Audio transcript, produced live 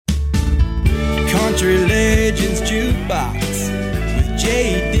Country Legends Jukebox with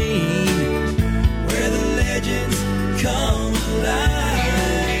J. Dean, where the legends come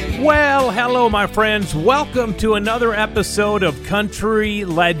alive. Well, hello, my friends. Welcome to another episode of Country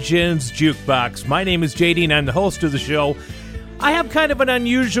Legends Jukebox. My name is J. Dean. I'm the host of the show. I have kind of an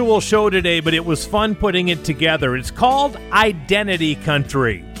unusual show today, but it was fun putting it together. It's called Identity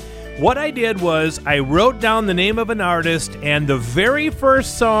Country. What I did was I wrote down the name of an artist, and the very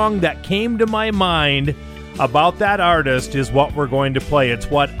first song that came to my mind about that artist is what we're going to play. It's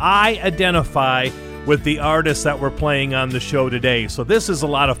what I identify with the artist that we're playing on the show today. So this is a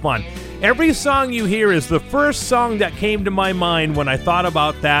lot of fun. Every song you hear is the first song that came to my mind when I thought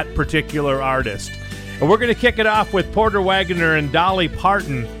about that particular artist. And we're going to kick it off with Porter Wagoner and Dolly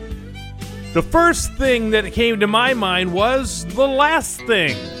Parton. The first thing that came to my mind was the last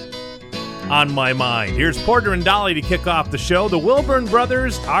thing on my mind. Here's Porter and Dolly to kick off the show. The Wilburn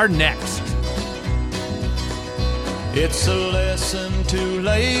Brothers are next. It's a lesson too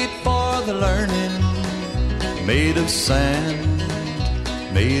late for the learning, made of sand,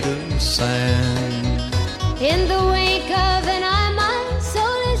 made of sand. In the wake of an eye, my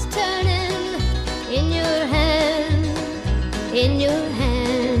soul is turning. In your hand, in your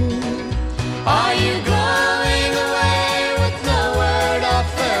hand. Are you going away with no word of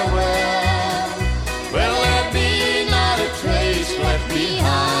farewell? Will there be not a trace left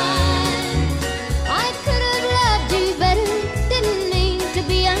behind? I could have loved you better, didn't mean to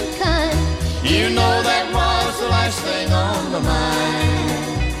be unkind. You know that was the last thing on my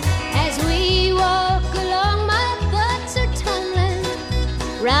mind. As we walk along, my thoughts are tumbling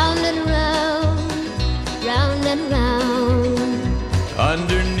round and round, round and round.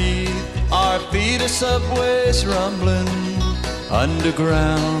 Underneath our feet a subway's rumbling,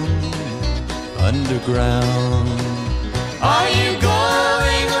 underground, underground. Are you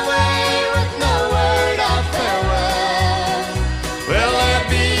going away with no word of farewell? Will there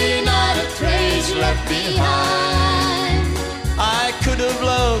be not a trace left behind? I could have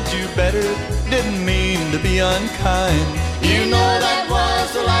loved you better, didn't mean to be unkind. You know that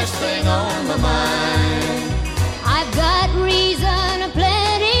was the last thing on my mind. I've got reason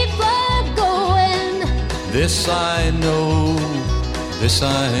aplenty for going. This I know, this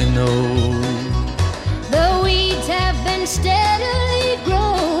I know. The weeds have been steadily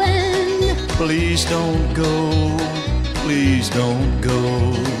growing. Please don't go, please don't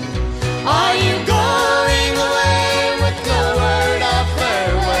go. Are you going away with no word of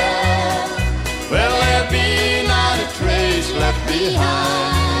farewell? Will there be not a trace left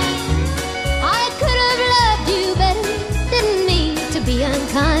behind? I could have loved you better, didn't mean to be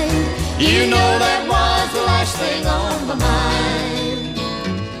unkind. You know that was the last thing on my mind.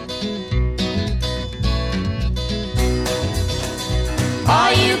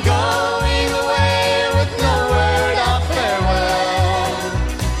 Are you going away with no word of farewell?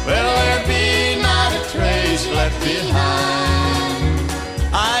 Will there be not a trace left behind?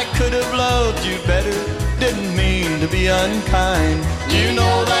 I could have loved you better, didn't mean to be unkind. You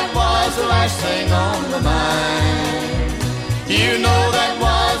know that was the last thing on my mind. You know that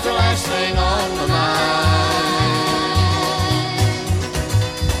was the last thing on my mind.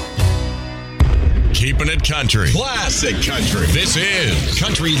 Keeping it country. Classic country. This is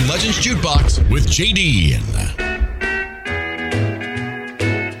Country Legends Jukebox with J.D.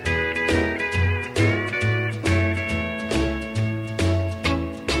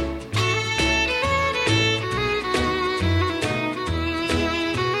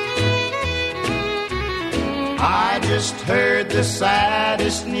 I just heard the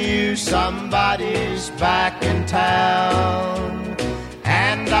saddest news, somebody's back in town.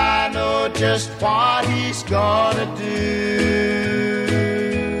 And I know just what he's gonna do.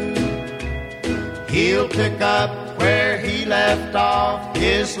 He'll pick up where he left off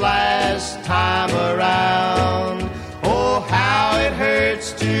his last time around. Oh, how it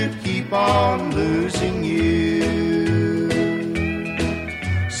hurts to keep on losing you.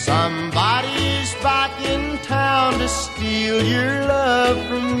 Somebody's back in town to steal your love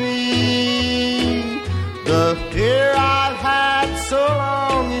from me. The fear I've had so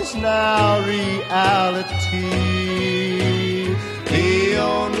long is now reality. The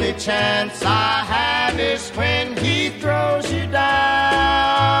only chance I have is when he throws you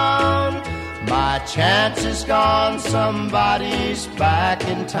down. My chance is gone, somebody's back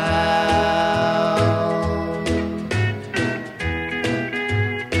in town.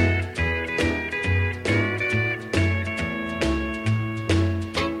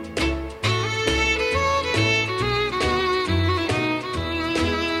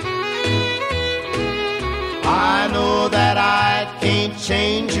 I know that I can't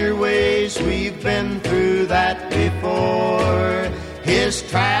change your ways. We've been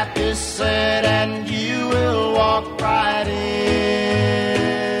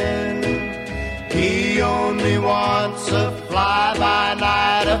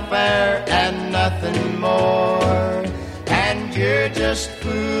by-night affair and nothing more. And you're just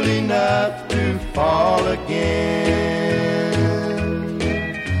fool enough to fall again.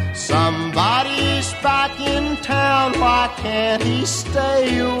 Somebody's back in town, why can't he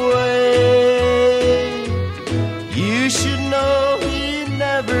stay away? You should know he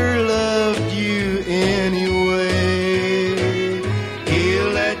never loved you anyway.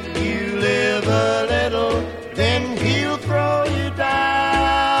 He'll let you live a little, then he'll throw you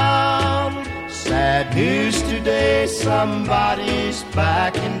down. Sad news today, somebody's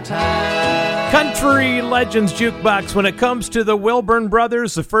back in town. Country Legends Jukebox. When it comes to the Wilburn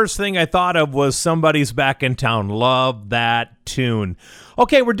Brothers, the first thing I thought of was Somebody's Back in Town. Love that tune.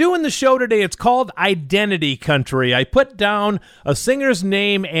 Okay, we're doing the show today. It's called Identity Country. I put down a singer's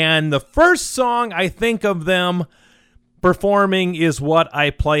name, and the first song I think of them performing is what I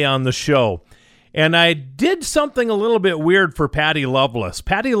play on the show. And I did something a little bit weird for Patty Loveless.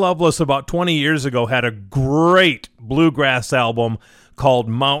 Patty Loveless, about 20 years ago, had a great bluegrass album called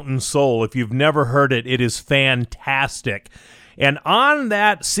Mountain Soul. If you've never heard it, it is fantastic. And on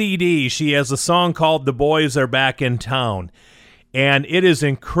that CD, she has a song called The Boys Are Back in Town. And it is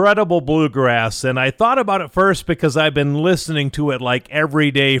incredible bluegrass. And I thought about it first because I've been listening to it like every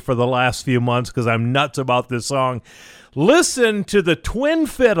day for the last few months because I'm nuts about this song. Listen to the twin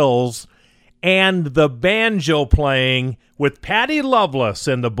fiddles and the banjo playing with Patty Loveless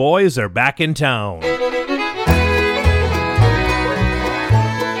and The Boys Are Back in Town.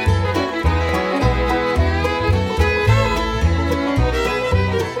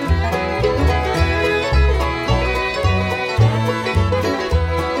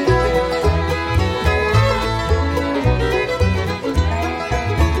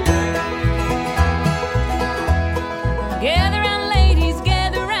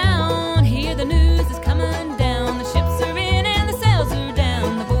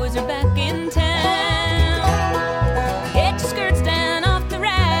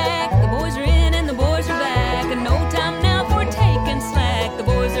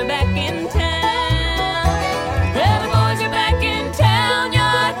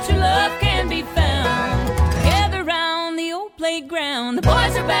 The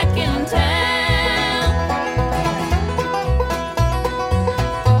boys are back in town.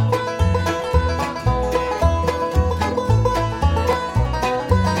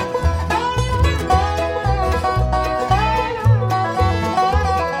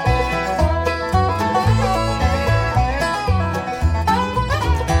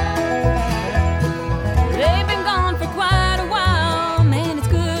 They've been gone for quite a while. Man, it's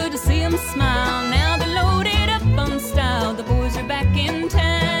good to see them smile. Now they're loaded up on style. The boys are back in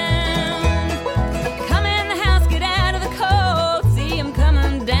town. Come in the house, get out of the cold. See them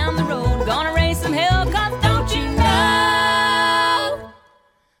coming down the road. Gonna raise some hell, 'cause don't you know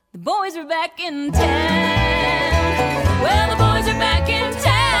the boys are back in town. Well, the boys are back in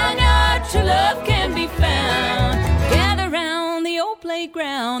town. Your true love can be found. Gather round the old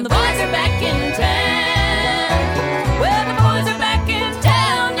playground. The boys are back in town. Well, the boys are back in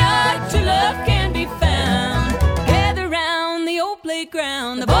town. Your true love can be found. Gather round the old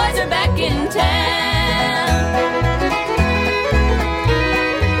playground. The boys are back in town.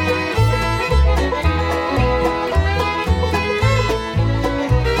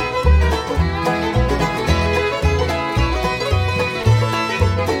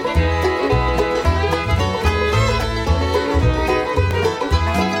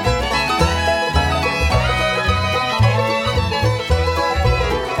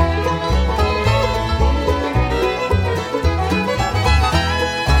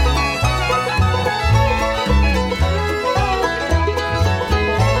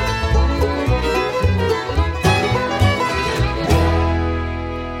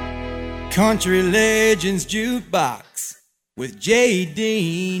 Country Legends Jukebox with J.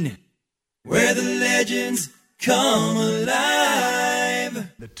 Dean, where the legends come alive.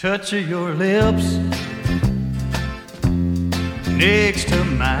 The touch of your lips next to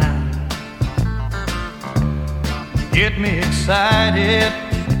mine get me excited,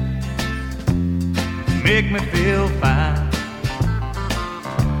 make me feel fine.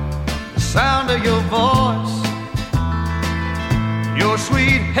 The sound of your voice, your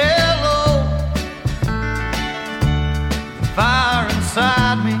sweet hello, the fire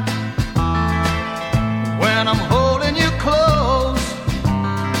inside me when I'm holding you close.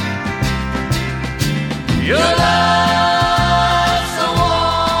 Your love so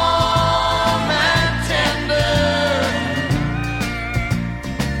warm and tender,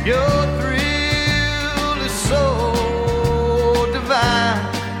 your thrill is so divine.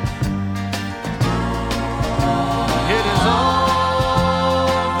 It is all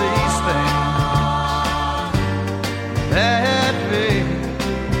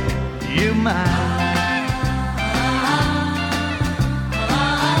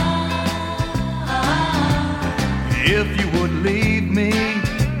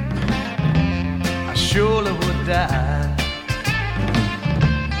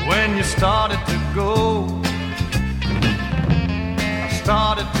started to go, I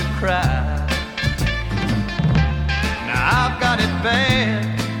started to cry. Now I've got it bad,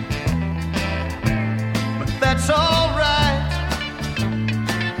 but that's all right,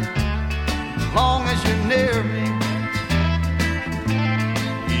 as long as you're near me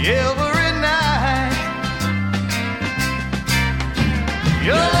every night.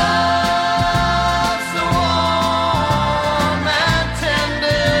 Your love's so warm and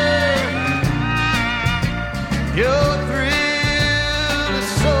tender, your thrill is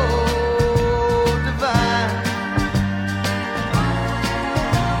so divine.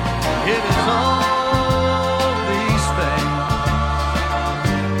 It is all these things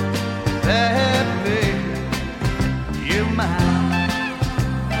that make you mine.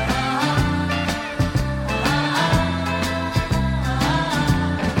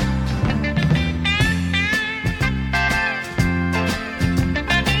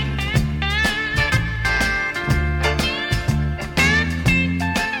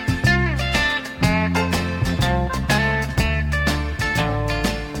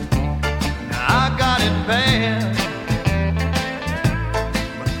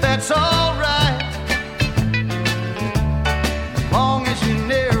 It's all right, as long as you're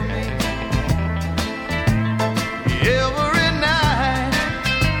near me every night.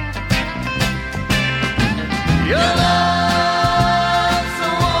 Your love's so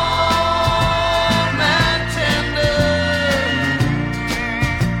warm and tender,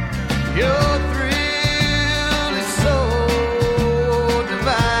 your thrill is so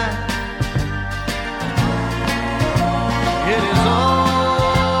divine. It is all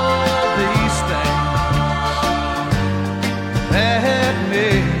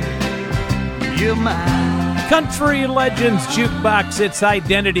Country Legends Jukebox, it's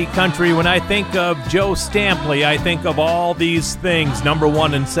identity country. When I think of Joe Stampley, I think of All These Things, number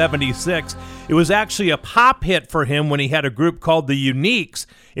 1 in 76. It was actually a pop hit for him when he had a group called the Uniques.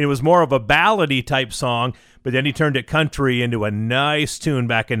 It was more of a ballady type song, but then he turned it country into a nice tune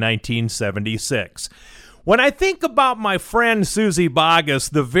back in 1976. When I think about my friend Susie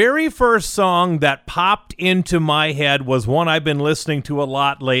Boggess, the very first song that popped into my head was one I've been listening to a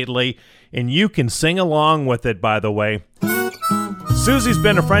lot lately, and you can sing along with it, by the way. Susie's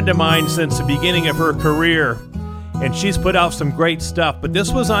been a friend of mine since the beginning of her career, and she's put out some great stuff, but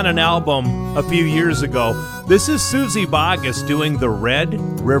this was on an album a few years ago. This is Susie Boggess doing the Red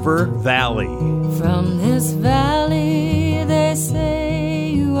River Valley. From this valley, they say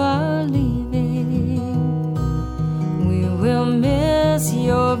you are leaving. We will miss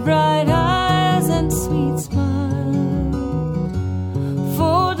your bright eyes and sweet smile.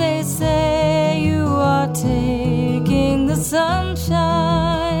 For they say you are taking the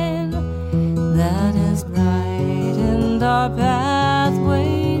sunshine that has brightened our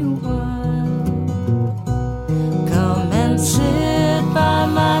pathway wide. Come and sit by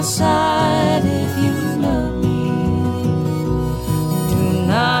my side if you love me. Do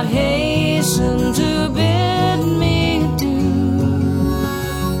not hasten to bid me adieu.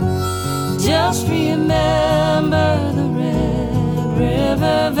 Just remember the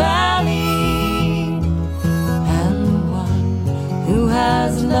River Valley and the one who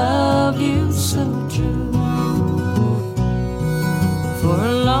has loved you so true. For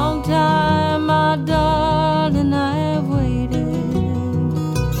a long time, my darling, I have waited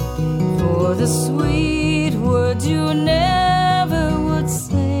for the sweet words you never would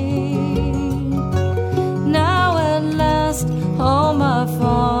say. Now at last, all my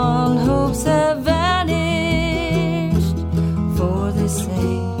fond hopes have vanished, for they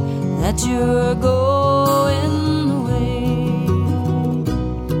say that you're going away.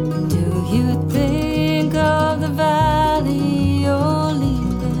 Do you think of the valley you're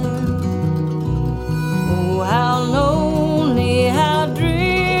leaving? Oh, how lonely, how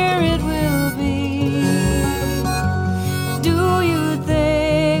drear it will be. Do you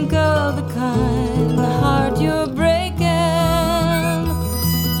think of the kind heart you're breaking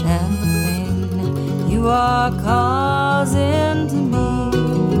and the pain you are causing to me?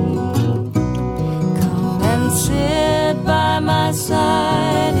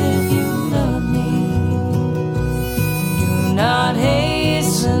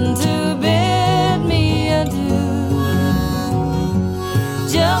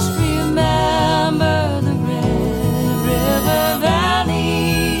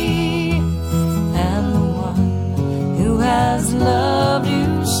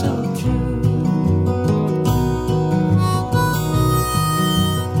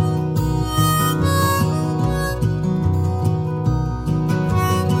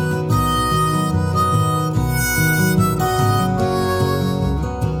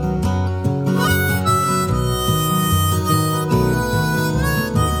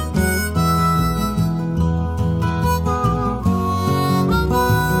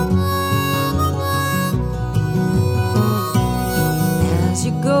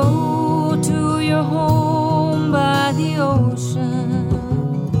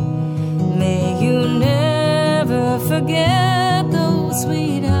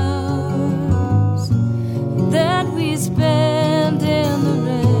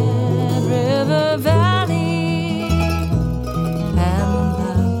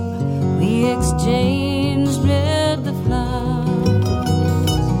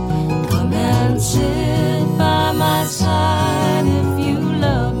 sit by my side if you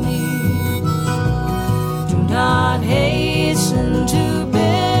love me. Do not hasten to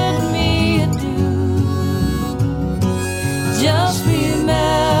bid me adieu. Just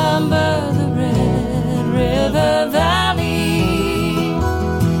remember the Red River Valley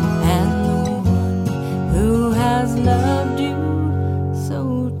and the one who has loved you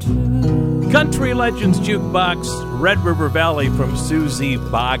so true. Country Legends Jukebox, Red River Valley from Susie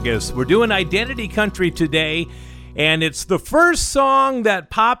Boggess. We're doing Identity Country today, and it's the first song that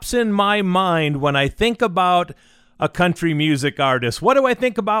pops in my mind when I think about a country music artist. What do I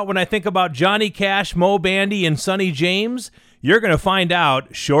think about when I think about Johnny Cash, Mo Bandy, and Sonny James? You're going to find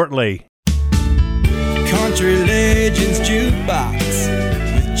out shortly. Country Legends Jukebox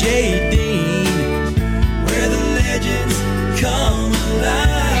with J. Dean, where the legends come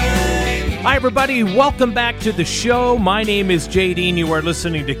alive. Hi, everybody. Welcome back to the show. My name is J. Dean. You are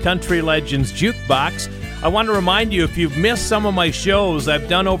listening to Country Legends Jukebox. I want to remind you, if you've missed some of my shows, I've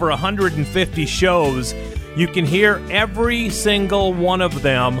done over 150 shows. You can hear every single one of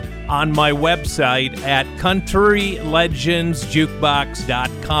them on my website at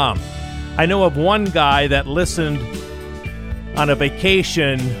countrylegendsjukebox.com. I know of one guy that listened on a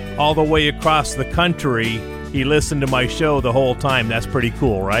vacation all the way across the country. He listened to my show the whole time. That's pretty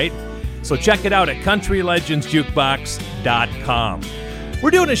cool, right? So check it out at countrylegendsjukebox.com. We're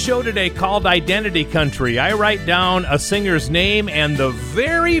doing a show today called Identity Country. I write down a singer's name, and the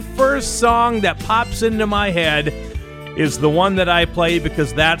very first song that pops into my head is the one that I play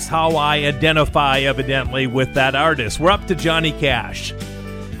because that's how I identify, evidently, with that artist. We're up to Johnny Cash.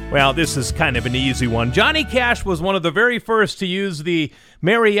 Well, this is kind of an easy one. Johnny Cash was one of the very first to use the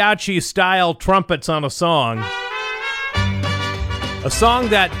mariachi-style trumpets on a song. A song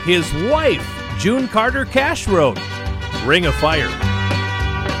that his wife, June Carter Cash, wrote, Ring of Fire.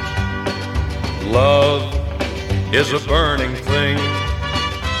 Love is a burning thing,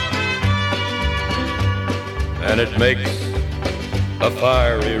 and it makes a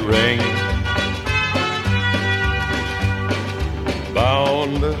fiery ring.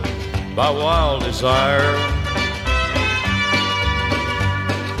 Bound by wild desire,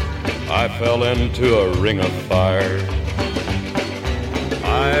 I fell into a ring of fire.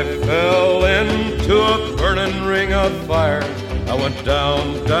 I fell into a burning ring of fire. I went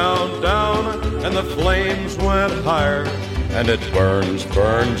down, down, down, and the flames went higher. And it burns,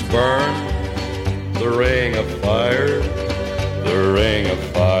 burns, burns, the ring of fire, the ring of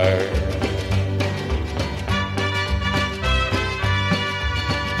fire.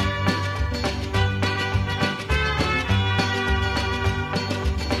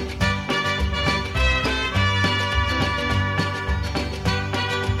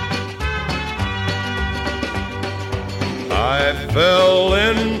 I fell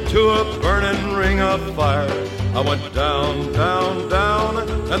into a burning ring of fire. I went down, down, down,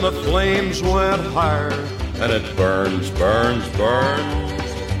 and the flames went higher. And it burns, burns, burns,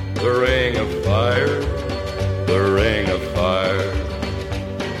 the ring of fire, the ring of fire.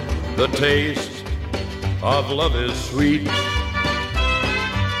 The taste of love is sweet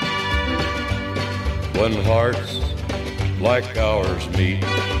when hearts like ours meet.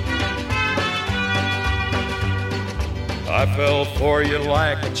 I fell for you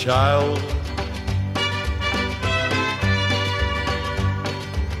like a child.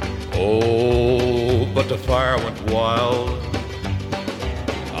 Oh, but the fire went wild.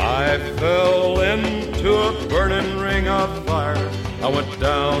 I fell into a burning ring of fire. I went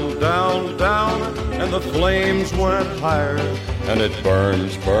down, down, down, and the flames went higher. And it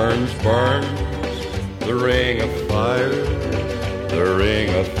burns, burns, burns, the ring of fire, the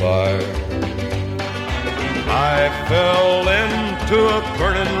ring of fire. I fell into a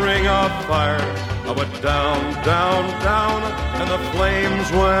burning ring of fire. I went down, down, down, and the flames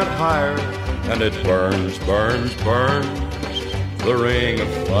went higher. And it burns, burns, burns, the ring of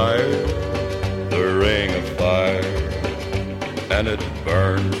fire, the ring of fire. And it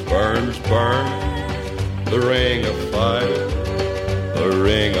burns, burns, burns, the ring of fire, the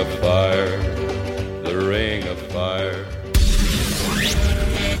ring of fire, the ring of fire.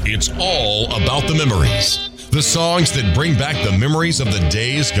 It's all about the memories. The songs that bring back the memories of the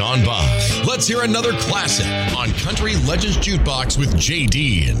days gone by. Let's hear another classic on Country Legends Jukebox with J.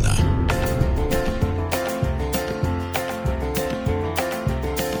 Dean.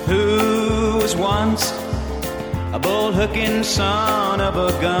 Who was once a bull-hooking son of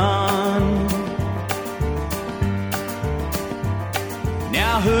a gun?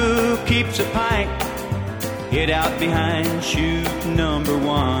 Now who keeps a pike hid out behind chute number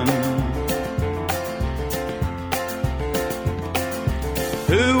 1?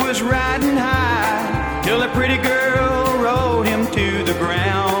 Who was riding high pretty girl rode him to the ground.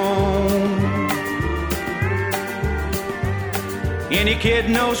 Any kid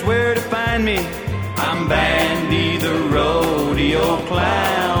knows where to find me. I'm Bandy the rodeo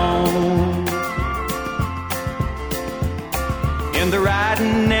clown. In the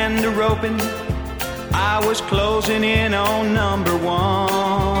riding and the roping, I was closing in on number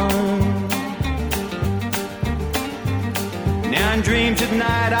one. Now in dreams at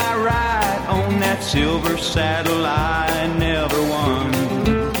night I ride on that silver saddle I never won.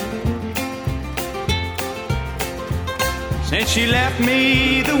 Since she left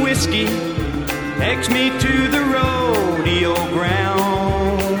me, the whiskey takes me to the rodeo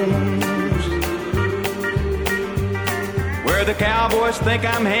grounds, where the cowboys think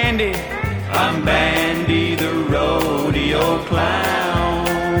I'm handy. I'm Bandy the rodeo clown.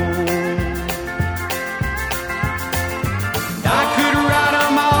 I could ride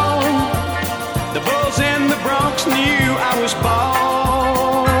 'em all. The bulls and the broncs knew I was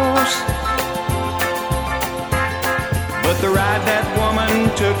boss, but the ride that woman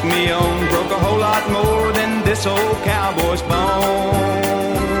took me on broke a whole lot more than this old cowboy's bones.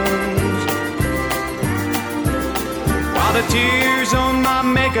 While the tears on my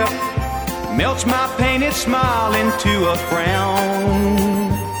makeup melts my painted smile into a frown,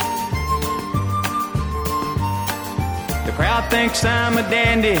 the crowd thinks I'm a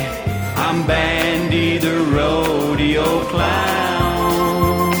dandy. I'm Bandy the rodeo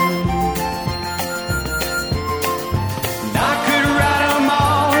clown. I could ride 'em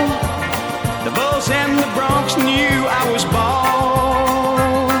all. The bulls and the broncs knew I was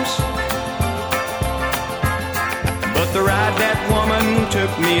boss, but the ride that woman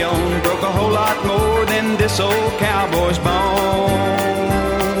took me on broke a whole lot more than this old cowboy's bones.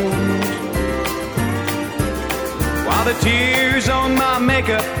 While the tears on my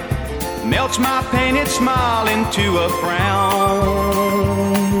makeup melts my painted smile into a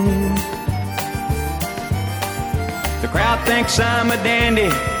frown, the crowd thinks I'm a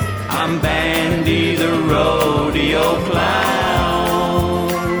dandy. I'm Bandy the rodeo clown.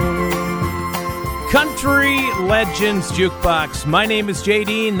 Country Legends Jukebox. My name is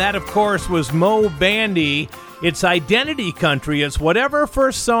JD, and that, of course, was Mo Bandy. It's identity country. It's whatever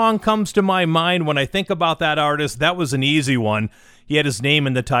first song comes to my mind when I think about that artist. That was an easy one. He had his name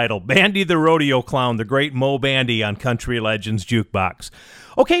in the title. Bandy the Rodeo Clown, the great Mo Bandy on Country Legends Jukebox.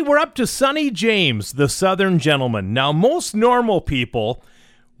 Okay, we're up to Sonny James, the Southern Gentleman. Now, most normal people,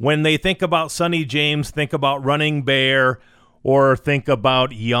 when they think about Sonny James, think about Running Bear or think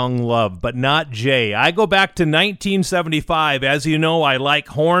about Young Love, but not Jay. I go back to 1975. As you know, I like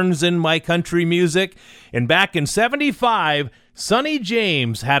horns in my country music. And back in 75, Sonny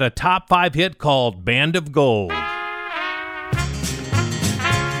James had a top 5 hit called Band of Gold.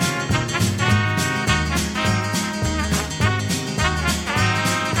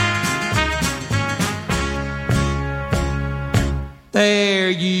 There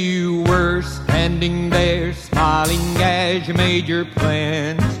you were, standing there, smiling as you made your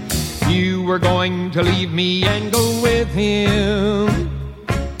plans. You were going to leave me and go with him.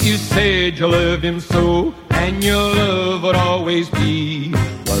 You said you loved him so, and your love would always be.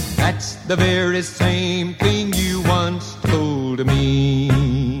 But that's the very same thing you once told me.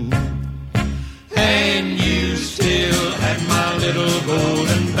 And you still had my little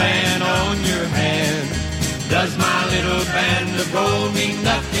golden band on your hand. Does my little band of gold mean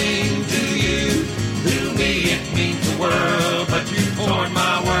nothing to you? To me it means the world, but you've torn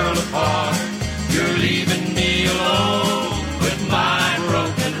my world apart. You're leaving me alone with my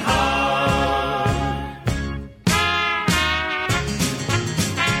broken heart.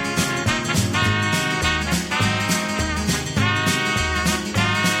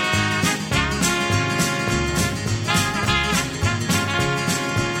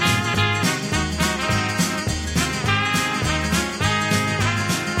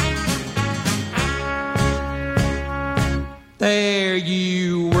 There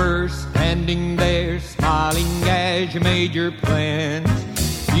you were, standing there, smiling as you made your plans.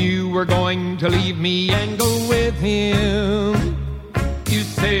 You were going to leave me and go with him. You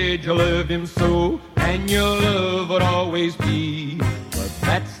said you loved him so, and your love would always be. But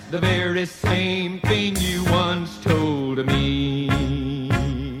that's the very same thing you once told me.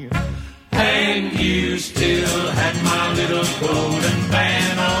 And you still had my little golden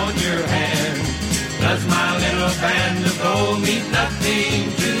band on your hand. Does my little band of gold mean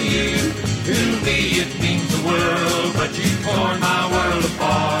nothing to you? To me it means the world, but you've torn my world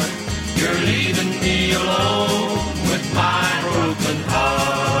apart. You're leaving me alone with my broken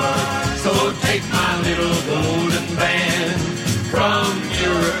heart. So take my little golden band from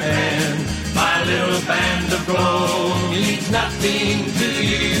your hand, my little band clothes means nothing to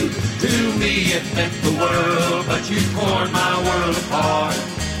you. To me it meant the world, but you torn my world apart.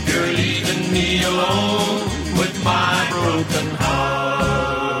 You're leaving me alone with my broken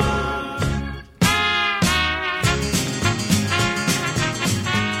heart.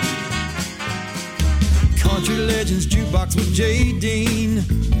 Country Legends Jukebox with J. Dean,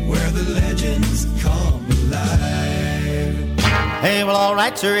 where the legends come alive. Hey, well, all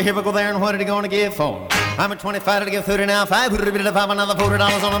right, sir, here we go there, and what are you going to give for? I'm at 25 to give 30 now, 5, put a bit of 5, another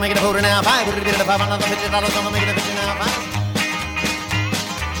 $40 on to make it a 40 now, 5, put a bit of 5, another $50 on to make it a 50 now, 5.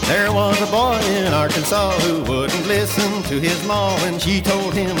 There was a boy in Arkansas who wouldn't listen to his ma when she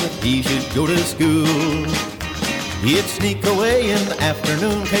told him that he should go to school. He'd sneak away in the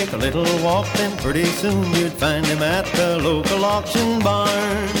afternoon, take a little walk, then pretty soon you'd find him at the local auction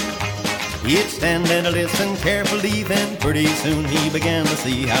barn. He'd stand and listen carefully, then pretty soon he began to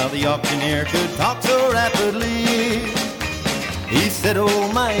see how the auctioneer could talk so rapidly. He said, oh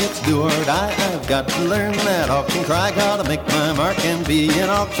my, it's do or die, I've got to learn that auction cry, gotta make my mark and be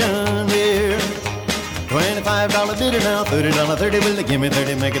an auctioneer. $25 bidder now, $30, 30, will they give me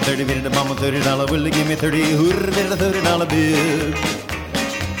 30, make it 30, bid it a bomb, $30, will they give me 30, hoorah, bid it a $30 bid.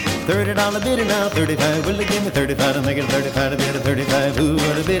 $30 bidder now, 35, will they give me 35 to make it a 35 to bid a 35, who would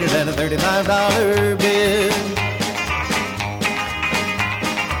have bid it at a $35 bid?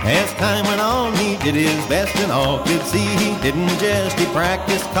 As time went on, he did his best and all could see he didn't jest, he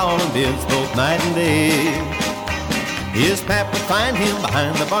practiced calling bids both night and day. His pap would find him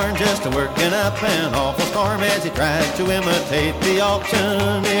behind the barn just working up an awful storm as he tried to imitate the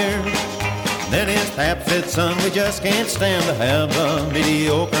auctioneer. Then his pap said, son, we just can't stand to have a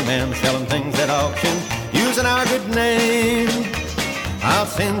mediocre man selling things at auction using our good name. I'll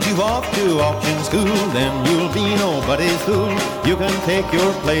send you off to auction school, then you'll be nobody's fool. You can take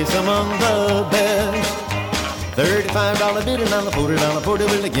your place among the best. $35 bidder now, the $40, 40,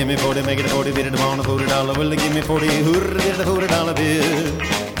 will they give me 40, make it a 40, bid it on the $40, will they give me 40, hoorah, bid it a $40 bid.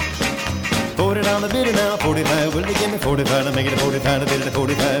 $40 bidder now, 45, will they give me 45 to make it a 45, to bid it a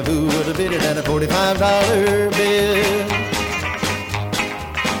 45, who would have bid it at a $45 bid?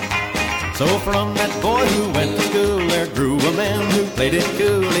 So from that boy who went to school, there grew a man who played it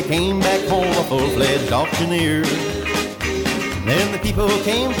cool. He came back home a full-fledged auctioneer. Then the people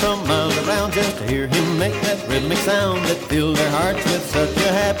came from miles around just to hear him make that rhythmic sound that filled their hearts with such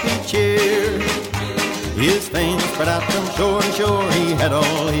a happy cheer. His fame spread out from shore to shore. He had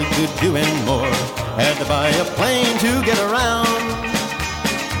all he could do and more. Had to buy a plane to get around.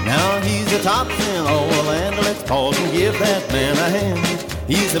 Now he's the top in all the land. Let's pause and give that man a hand.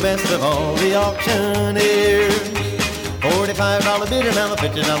 He's the best of all the auctioneers. $45 bidder now, the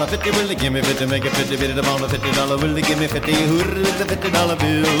 $50, 50, will they give me 50, make it 50, bid it upon the $50, will they give me 50, hoorah, the $50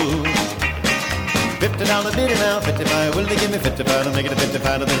 bill. $50 bidder now, 55, will they give me 55, to make it a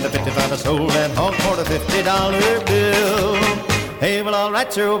 55, to bid it a 55, I sold that hog for the $50 bill. Hey, well, all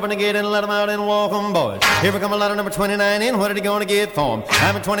right, sir, open the gate and let them out and walk 'em, boys. Here we come a ladder number 29 in. What are you going to give for 'em?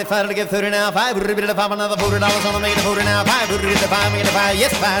 I'm at 25 to give 30 now. 5, bid it a 5, another $40 on the make it a 40 now. 5, bid it a 5, make it a 5,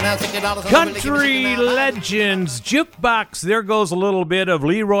 yes, 5, now $60 on Country Legends Jukebox. There goes a little bit of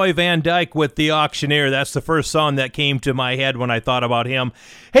Leroy Van Dyke with The Auctioneer. That's the first song that came to my head when I thought about him.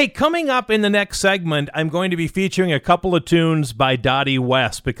 Hey, coming up in the next segment, I'm going to be featuring a couple of tunes by Dottie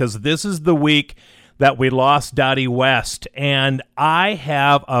West because this is the week that we lost Dottie West, and I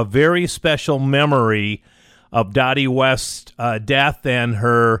have a very special memory of Dottie West's death and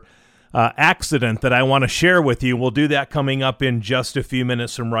her accident that I want to share with you. We'll do that coming up in just a few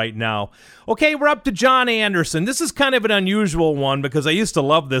minutes from right now. Okay, we're up to John Anderson. This is kind of an unusual one because I used to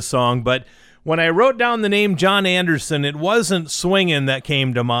love this song, but when I wrote down the name John Anderson, it wasn't swinging that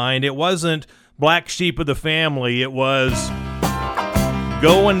came to mind. It wasn't Black Sheep of the Family. It was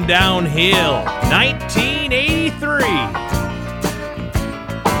Going Downhill, 1983.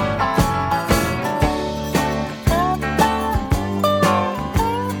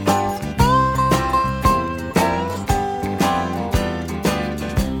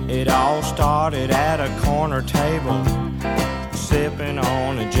 It all started at a corner table, sipping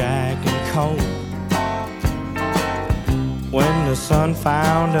on a Jack and Coke. When the sun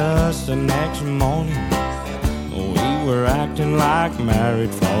found us the next morning, we were acting like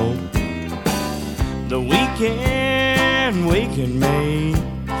married folk. The weekend weakened me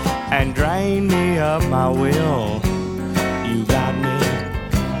and drained me of my will. You got me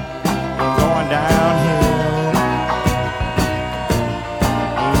going downhill,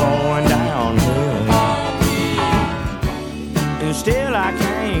 going downhill. And still I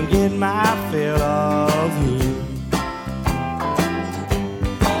can't get my fill of you.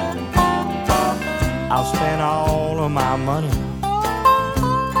 I've spent all of my money.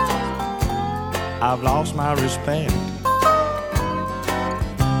 I've lost my respect.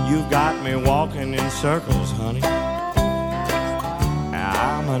 You've got me walking in circles, honey.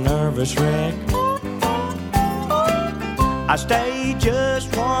 I'm a nervous wreck. I stay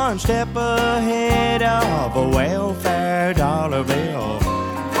just one step ahead of a welfare dollar bill.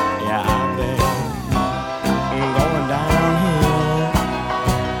 Yeah, I've been going downhill,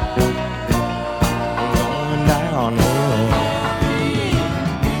 going downhill,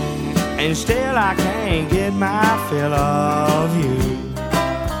 and still I can't get my fill of you.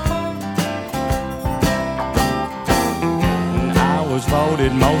 I was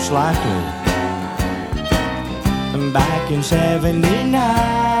voted most likely back in '79.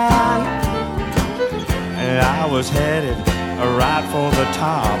 I was headed right for the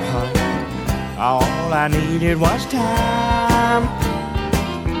top, honey. All I needed was time,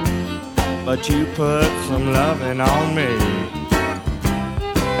 but you put some loving on me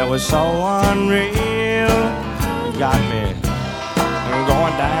that was so unreal. You got me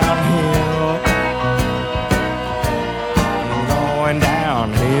going downhill, going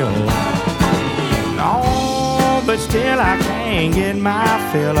downhill. No, but still I can't get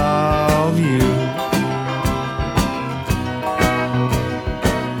my fill of you.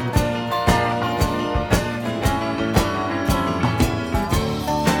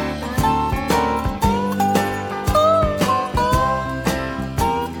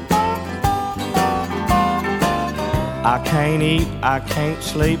 I can't eat, I can't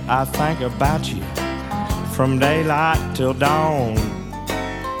sleep, I think about you from daylight till dawn.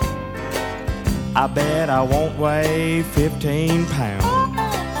 I bet I won't weigh 15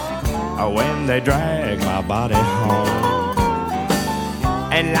 pounds when they drag my body home.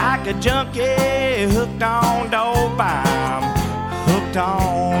 And like a junkie hooked on dope, I'm hooked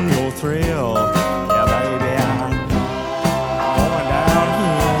on your thrill. Yeah, baby, I'm going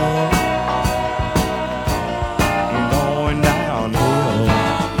downhill, going downhill.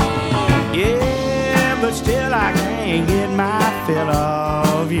 Yeah, but still I can't get my fill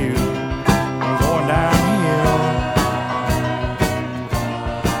of you.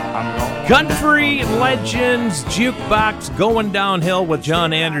 Country Legends Jukebox going downhill with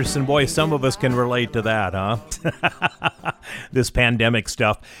John Anderson. Boy, some of us can relate to that, huh? This pandemic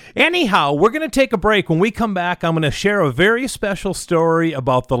stuff. Anyhow, we're going to take a break. When we come back, I'm going to share a very special story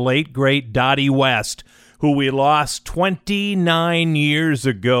about the late, great Dottie West, who we lost 29 years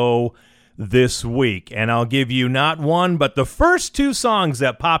ago this week. And I'll give you not one, but the first two songs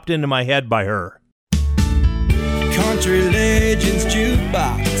that popped into my head by her. Country Legends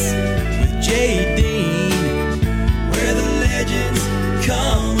Jukebox with J. Dean, where the legends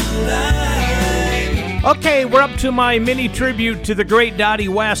come alive. Okay, we're up to my mini tribute to the great Dottie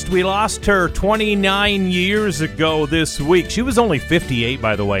West. We lost her 29 years ago this week. She was only 58,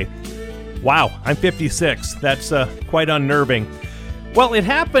 by the way. Wow, I'm 56. That's quite unnerving. Well, it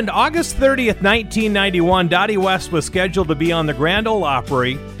happened August 30th, 1991. Dottie West was scheduled to be on the Grand Ole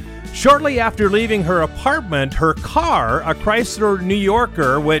Opry. Shortly after leaving her apartment, her car, a Chrysler New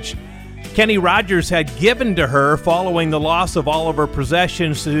Yorker, which Kenny Rogers had given to her following the loss of all of her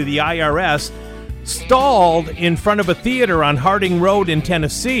possessions to the IRS, stalled in front of a theater on Harding Road in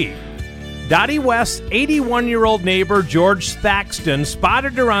Tennessee. Dottie West's 81-year-old neighbor, George Thaxton,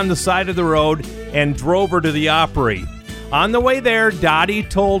 spotted her on the side of the road and drove her to the Opry. On the way there, Dottie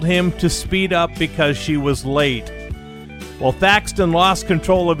told him to speed up because she was late. Well, Thaxton lost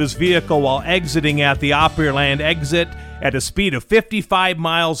control of his vehicle while exiting at the Opryland exit at a speed of 55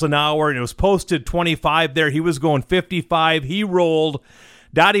 miles an hour, and it was posted 25 there. He was going 55. He rolled.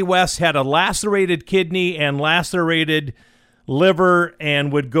 Dottie West had a lacerated kidney and lacerated liver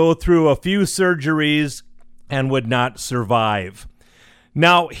and would go through a few surgeries and would not survive.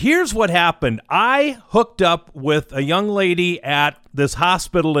 Now, here's what happened. I hooked up with a young lady at this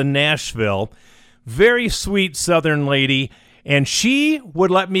hospital in Nashville, very sweet Southern lady, and she would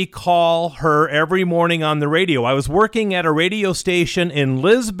let me call her every morning on the radio. I was working at a radio station in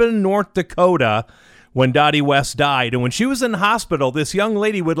Lisbon, North Dakota, when Dottie West died. And when she was in the hospital, this young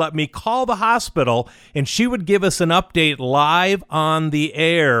lady would let me call the hospital, and she would give us an update live on the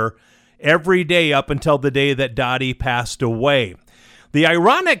air every day up until the day that Dottie passed away. The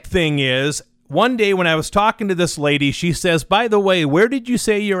ironic thing is, one day when I was talking to this lady, she says, "By the way, where did you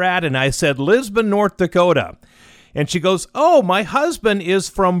say you're at?" And I said, "Lisbon, North Dakota." And she goes, "Oh, my husband is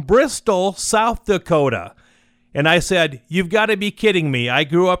from Bristol, South Dakota." And I said, "You've got to be kidding me. I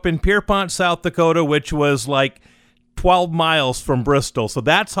grew up in Pierpont, South Dakota, which was like 12 miles from Bristol. So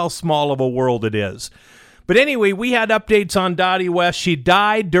that's how small of a world it is." But anyway, we had updates on Dottie West. She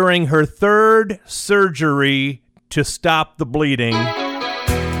died during her 3rd surgery to stop the bleeding.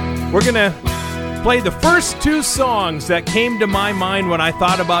 We're going to play the first 2 songs that came to my mind when I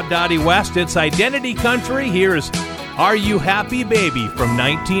thought about Dottie West. It's Identity Country. Here's Are You Happy Baby from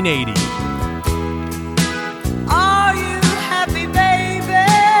 1980. Are you happy, baby?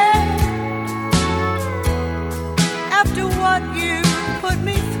 After what you put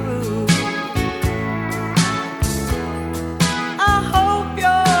me through, I hope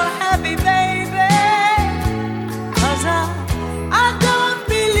you're happy, baby. 'Cause I don't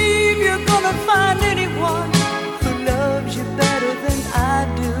believe you're gonna find anyone who loves you better than I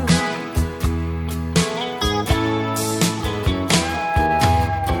do.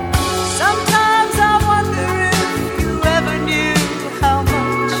 Sometimes I wonder if you ever knew how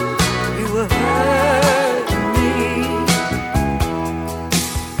much you were hurting me.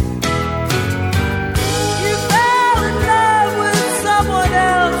 You fell in love with someone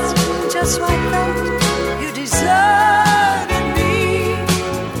else just like that. You deserted me.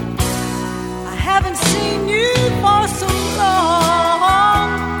 I haven't seen you for so long.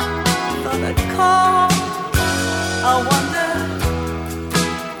 Thought I'd call. I wonder,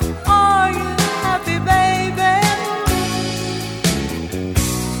 are you happy, baby?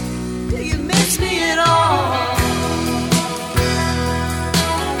 Do you miss me at all?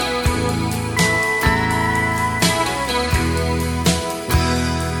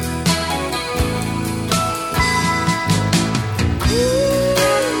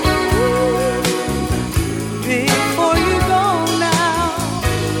 Before you go now,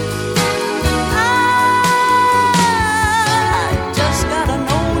 I just gotta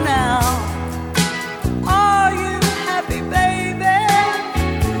know now. Are you happy, baby?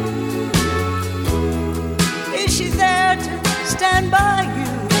 Is she there to stand by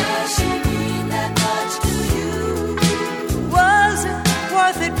you? Does she mean that much to you? Was it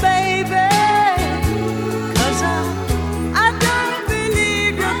worth it, baby? 'Cause I don't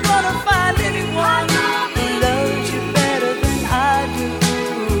believe you're gonna find anyone who loves you better than I do.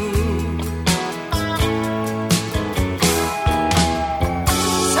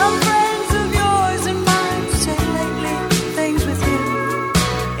 Some friends of yours and mine say lately things with you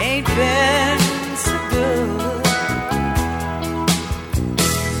ain't been so good.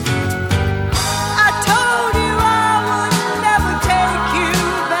 I told you I would never take you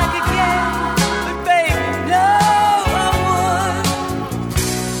back again, but baby, no, I would.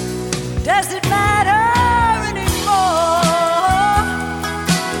 Does it matter anymore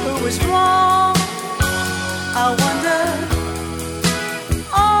who was wrong? I wonder,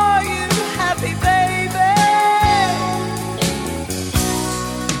 are you happy, baby?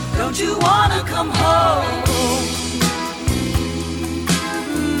 Don't you wanna come home?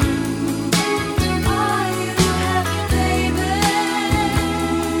 Are you happy, baby?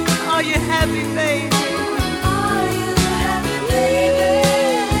 Are you happy, baby? Are you happy, baby?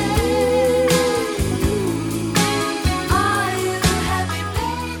 Are you happy,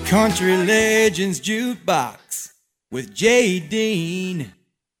 baby? Country Legends Jukebox with J. Dean,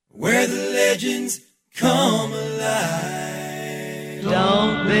 where the legends come alive.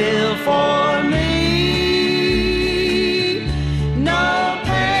 Don't bill for me. No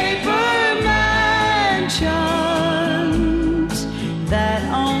paper mansions that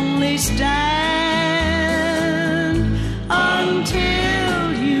only stand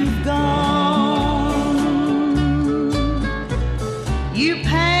until you've gone. You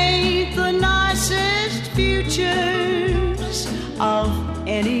paint the nicest futures of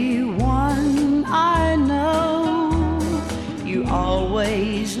anyone I know. You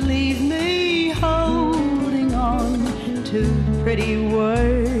always leave me holding on to pretty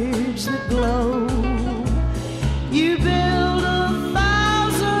words that glow. You build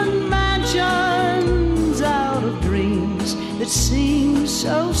 1,000 mansions out of dreams that seem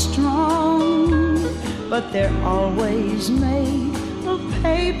so strong, but they're always made of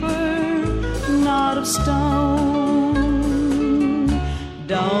paper, not of stone.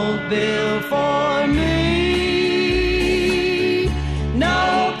 Don't bill for me.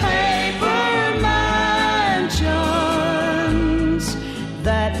 No paper mansions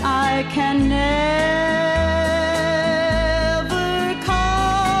that I can never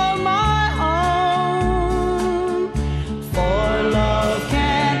call my own. For love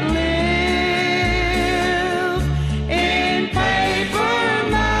can't live in paper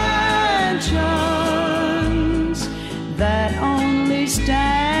mansions that only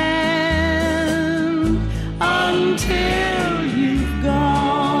stand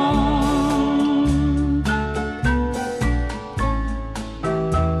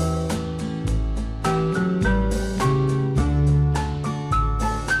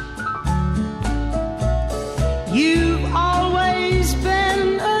You've always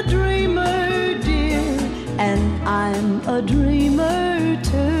been a dreamer, dear, and I'm a dreamer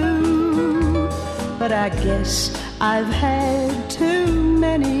too. But I guess I've had too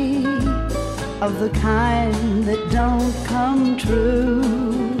many of the kind that don't come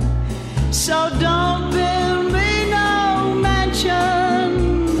true. So don't build me no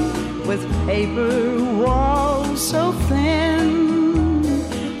mansion with paper walls so thin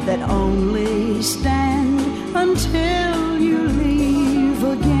that only stand until you leave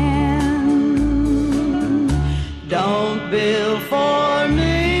again. Don't build for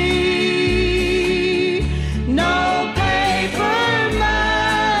me no paper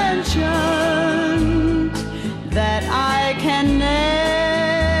mansions that I can never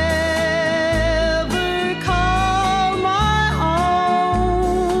call my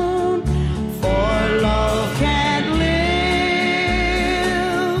own, for love can't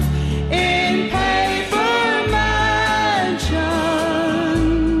live in paper mansions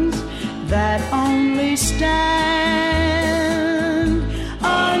that only stand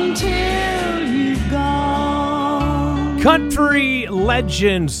until you've gone. Country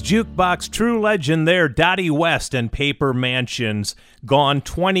Legends Jukebox, true legend there, Dottie West and Paper Mansions, gone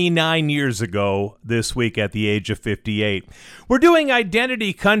 29 years ago this week at the age of 58. We're doing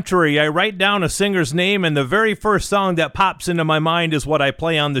Identity Country. I write down a singer's name, and the very first song that pops into my mind is what I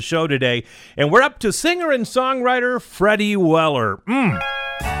play on the show today. And we're up to singer and songwriter Freddie Weller.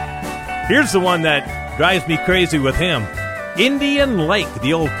 Here's the one that drives me crazy with him. Indian Lake,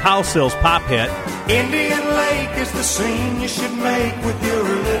 the old Cowsills pop hit. Indian Lake is the scene you should make with your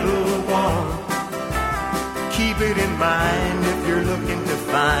little one. Keep it in mind if you're looking to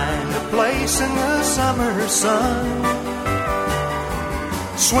find a place in the summer sun.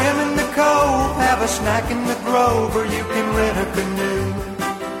 Swim in the cove, have a snack in the grove, or you can rent a canoe.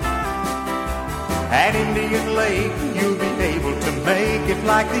 At Indian Lake, you'll be able to make it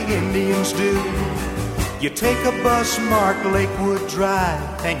like the Indians do. You take a bus marked Lakewood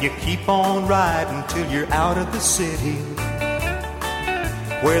Drive, and you keep on riding till you're out of the city,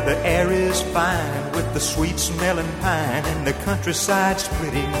 where the air is fine with the sweet smelling pine and the countryside's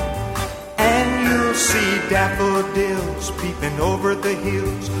pretty. And you'll see daffodils peeping over the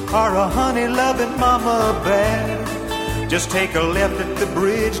hills, or a honey-loving mama bear. Just take a left at the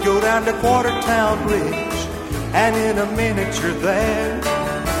bridge, go down to Quartertown Bridge, and in a minute you're there.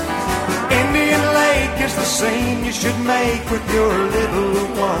 Indian Lake is the scene you should make with your little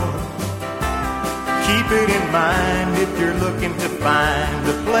one. Keep it in mind if you're looking to find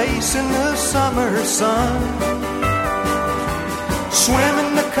a place in the summer sun. Swim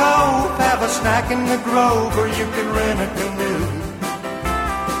in the cove, have a snack in the grove, or you can rent a canoe.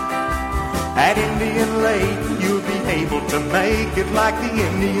 At Indian Lake, you'll be able to make it like the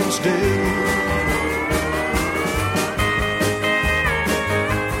Indians do.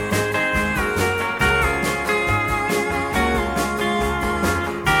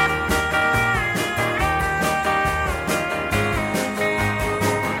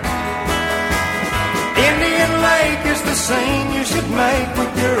 The scene you should make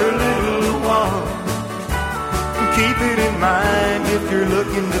with your little one. Keep it in mind if you're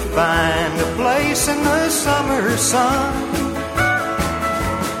looking to find a place in the summer sun.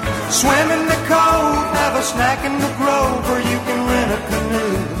 Swim in the cove, have a snack in the grove, or you can rent a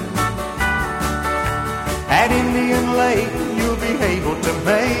canoe. At Indian Lake, you'll be able to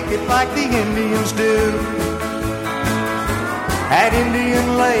make it like the Indians do. At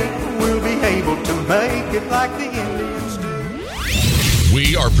Indian Lake, we'll be able to make it like the Indians do.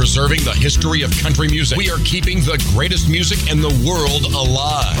 We are preserving the history of country music. We are keeping the greatest music in the world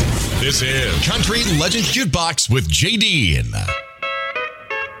alive. This is Country Legends Jukebox with JD.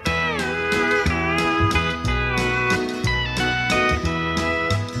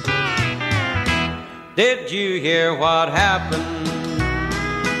 Did you hear what happened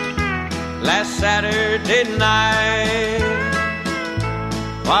last Saturday night?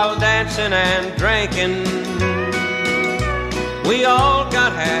 While dancing and drinking, we all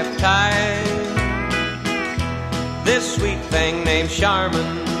got half-tied. This sweet thing named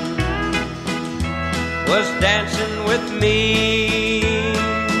Charmin was dancing with me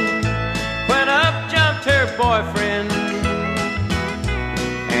when up jumped her boyfriend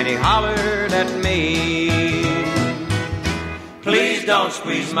and he hollered at me, "Please don't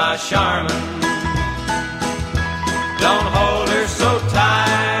squeeze my Charmin, don't hold her so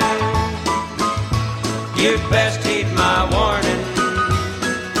tight. You'd best heed my warning,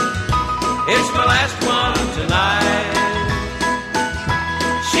 it's my last one tonight.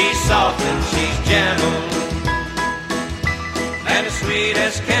 She's soft and she's gentle and as sweet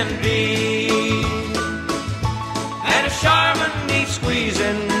as can be. Charmin needs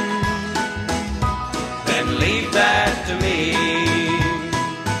squeezing, then leave that to me.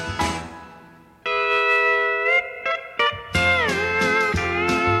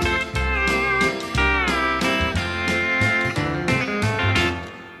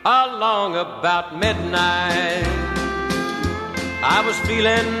 Along about midnight, I was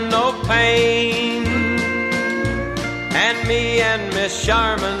feeling no pain, and me and Miss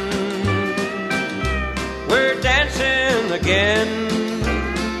Charmin were dancing again.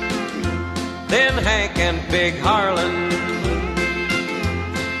 Then Hank and Big Harlan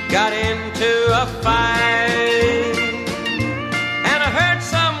got into a fight, and I heard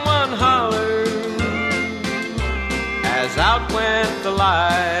someone holler as out went the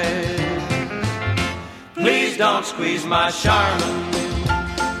light. Please don't squeeze my Charmin,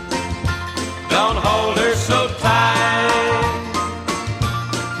 don't hold her so tight.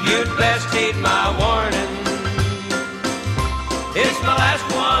 You'd best heed my warning, it's my last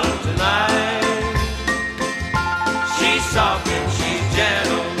one tonight. She's soft and she's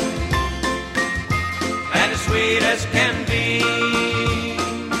gentle, and as sweet as can be.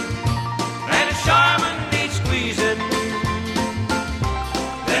 And if Charmin needs squeezing,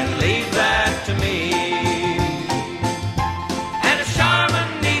 then leave that to me. And if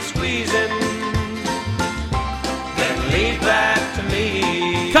Charmin needs squeezing, then leave that to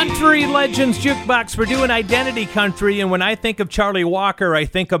me. Country Legends Jukebox, we're doing Identity Country, and when I think of Charlie Walker, I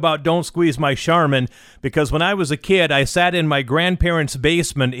think about Don't Squeeze My Charmin, because when I was a kid, I sat in my grandparents'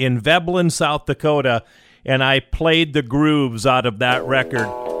 basement in Veblen, South Dakota, and I played the grooves out of that record,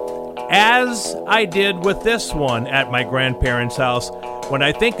 as I did with this one at my grandparents' house. When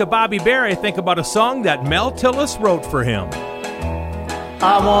I think of Bobby Bear, I think about a song that Mel Tillis wrote for him.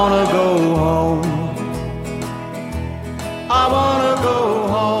 I wanna go home. I wanna go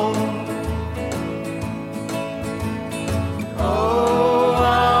home. Oh,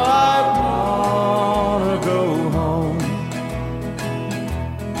 how I wanna go home.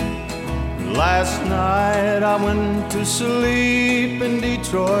 Last night I went to sleep in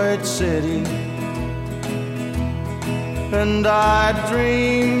Detroit City, and I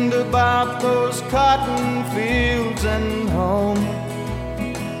dreamed about those cotton fields and home.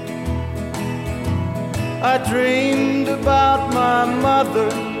 I dreamed about my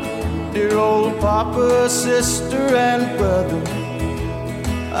mother, dear old papa, sister, and brother.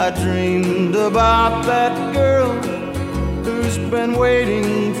 I dreamed about that girl who's been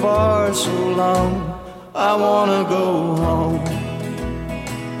waiting for so long. I wanna go home.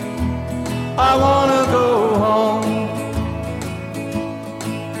 I wanna go home.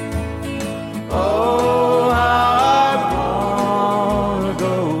 Oh, how I wanna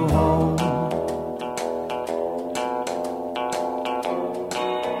go home.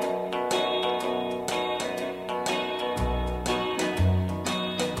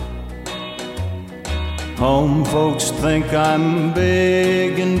 Home folks think I'm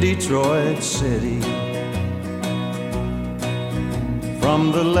big in Detroit City.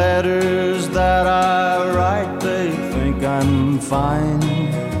 From the letters that I write, they think I'm fine.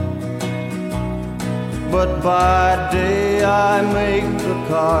 But by day I make the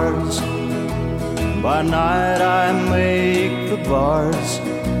cards, by night I make the bars.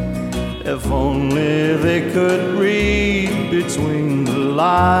 If only they could read between the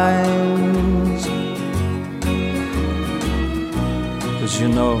lines. 'Cause you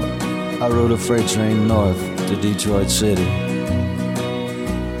know, I rode a freight train north to Detroit City,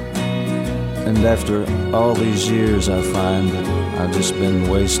 and after all these years I find that I've just been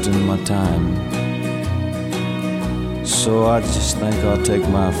wasting my time. So I just think I'll take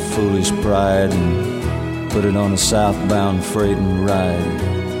my foolish pride and put it on a southbound freight and ride.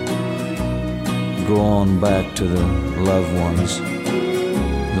 Go on back to the loved ones,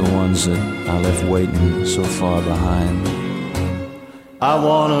 the ones that I left waiting so far behind. I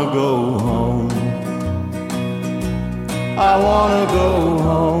wanna go home. I wanna go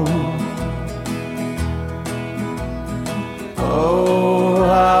home. Oh,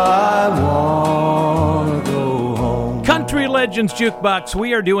 how I wanna go home. Country Legends Jukebox,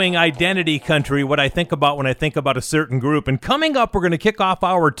 we are doing Identity Country, what I think about when I think about a certain group. And coming up, we're going to kick off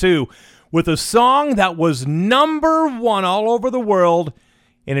hour 2 with a song that was number 1 all over the world,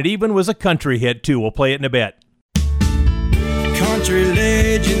 and it even was a country hit, too. We'll play it in a bit. Country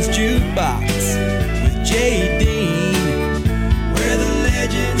Legends Jukebox with J. Dean, where the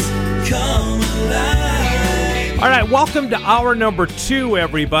legends come alive. All right, welcome to hour number 2,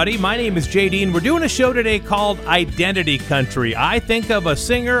 everybody. My name is J. Dean. We're doing a show today called Identity Country. I think of a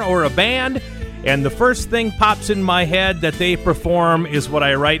singer or a band, and the first thing pops in my head that they perform is what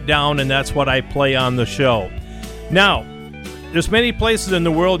I write down, and that's what I play on the show. Now, There's many places in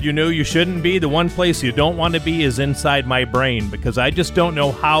the world you know you shouldn't be. The one place you don't want to be is inside my brain, because I just don't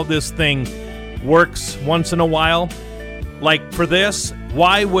know how this thing works once in a while. Like for this,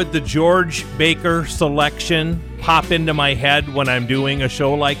 why would the George Baker selection pop into my head when I'm doing a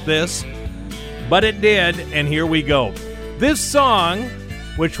show like this? But it did, and here we go. This song,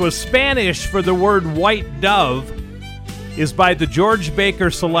 which was Spanish for the word white dove, is by the George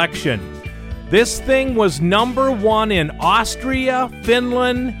Baker selection. This thing was number 1 in Austria,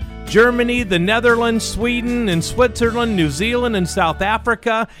 Finland, Germany, the Netherlands, Sweden, and Switzerland, New Zealand, and South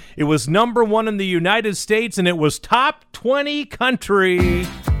Africa. It was number 1 in the United States, and it was top 20 country.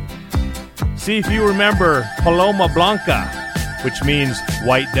 See if you remember Paloma Blanca, which means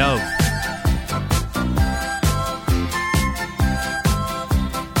white dove.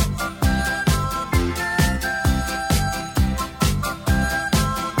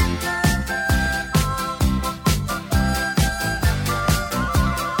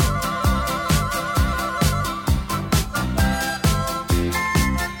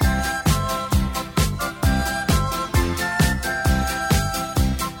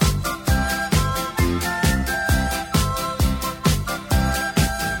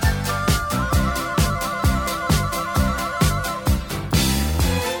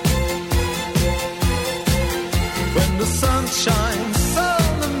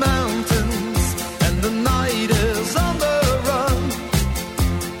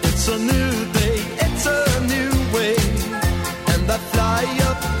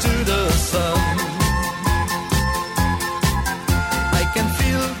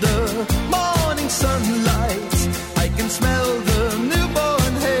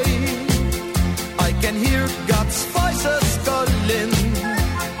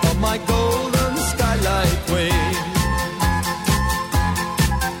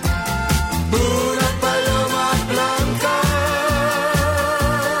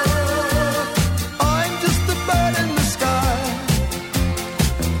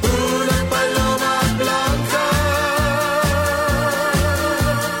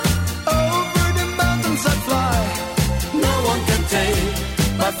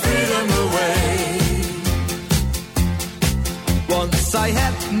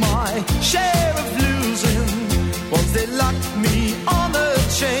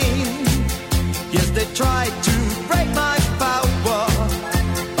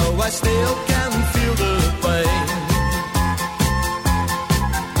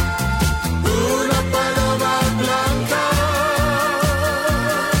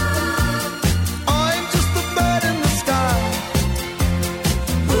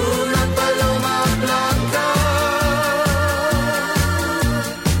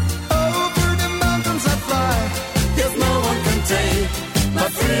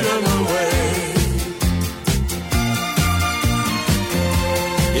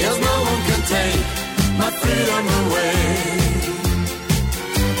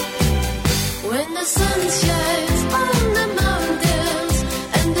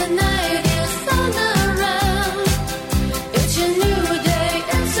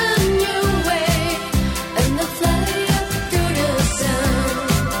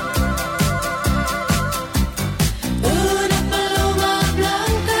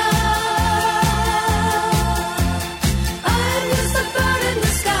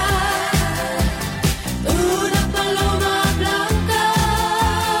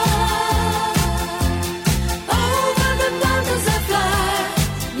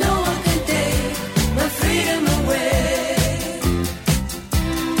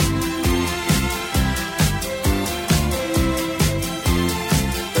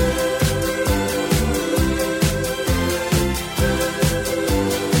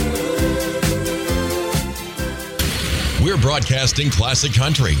 Broadcasting classic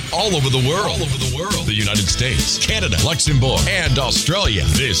country all over the world. The United States, Canada, Luxembourg, and Australia.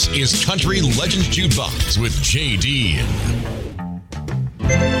 This is Country Legends Jukebox with JD.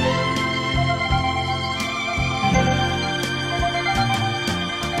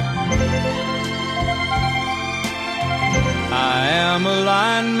 I am a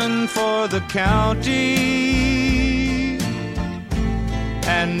lineman for the county,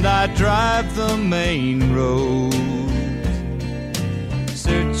 and I drive the main road,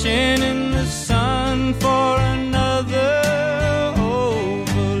 searching in the sun for another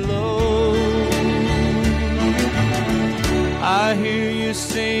overload. I hear you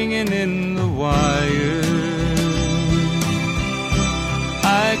singing in the wire,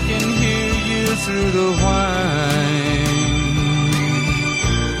 I can hear you through the whine,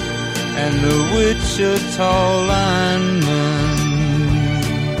 and the Wichita lineman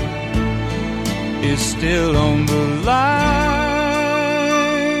is still on the line.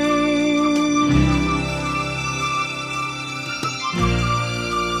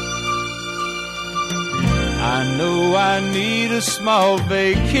 need a small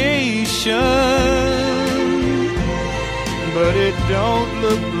vacation, but it don't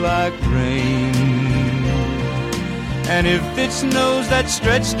look like rain. And if it snows, that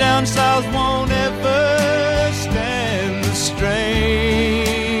stretch down south won't ever stand the strain.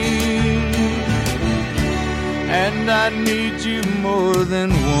 And I need you more than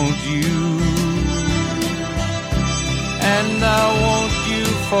want you, and I want you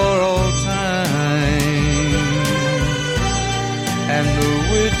for all time. And the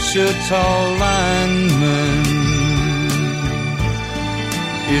Wichita lineman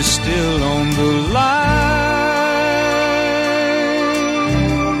is still on the line.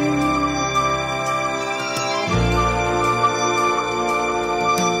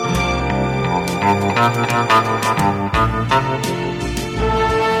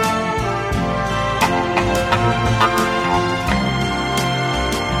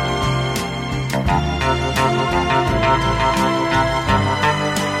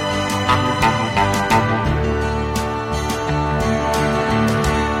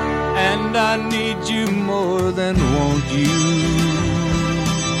 And I need you more than want you,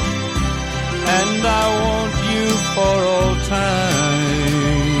 and I want you for all time.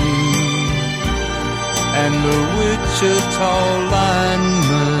 And the Wichita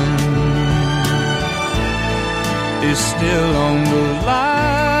lineman is still on the line.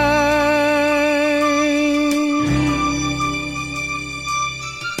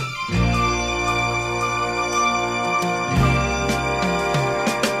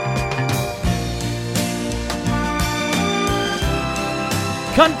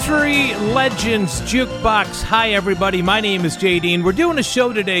 Country Legends Jukebox. Hi, everybody. My name is JD, and we're doing a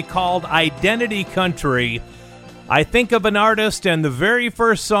show today called Identity Country. I think of an artist, and the very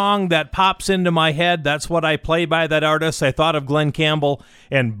first song that pops into my head, that's what I play by that artist. I thought of Glenn Campbell,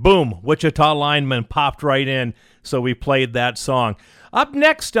 and boom, Wichita Lineman popped right in, so we played that song. Up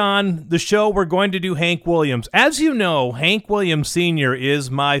next on the show, we're going to do Hank Williams. As you know, Hank Williams Sr. is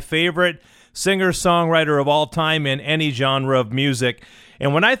my favorite singer-songwriter of all time in any genre of music.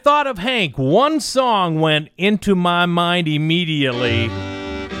 And when I thought of Hank, one song went into my mind immediately.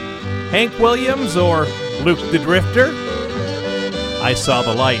 Hank Williams or Luke the Drifter? I Saw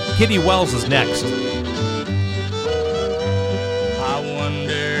the Light. Kitty Wells is next. I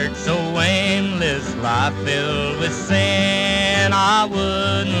wandered so aimless, life filled with sin, I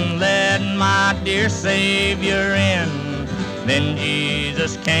wouldn't let my dear Savior in. Then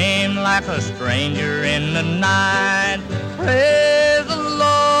Jesus came like a stranger in the night. Praise the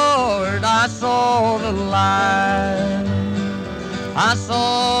Lord, I saw the light. I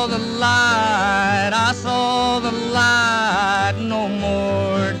saw the light, I saw the light. No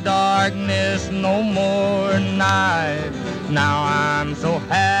more darkness, no more night. Now I'm so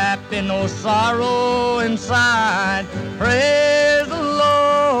happy, no sorrow inside. Praise the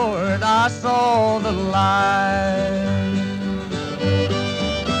Lord, I saw the light.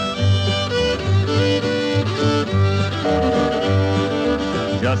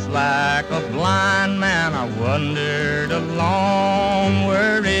 Just like a blind man, I wandered along,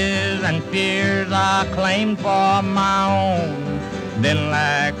 worries and fears I claimed for my own. Then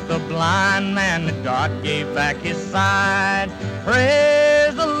like the blind man that God gave back his sight,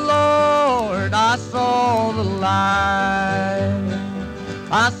 praise the Lord, I saw the light.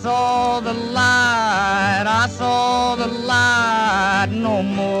 I saw the light, I saw the light. No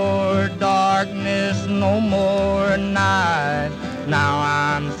more darkness, no more night. Now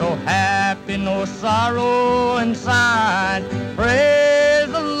I'm so happy, no sorrow inside. Praise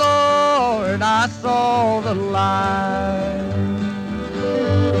the Lord, I saw the light.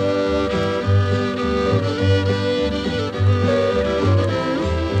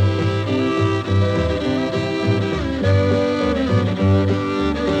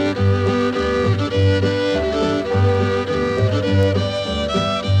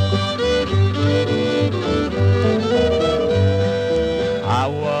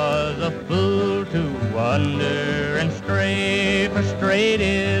 Wander and stray, for straight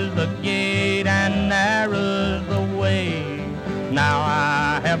is the gate and narrow's the way. Now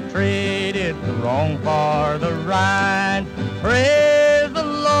I have traded the wrong for the right. Praise the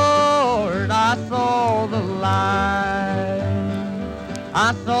Lord, I saw the light.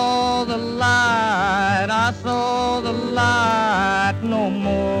 I saw the light, I saw the light. No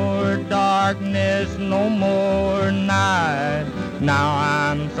more darkness, no more night. Now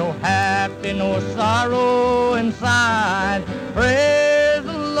I'm so happy, no sorrow inside. Praise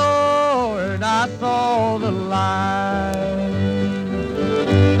the Lord, I saw the light.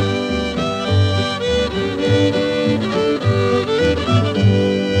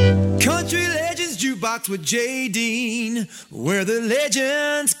 Country Legends Jukebox. Jukebox with J. Dean, where the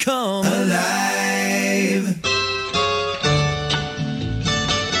legends come alive.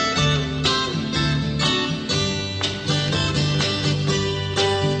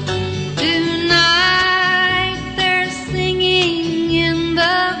 Tonight they're singing in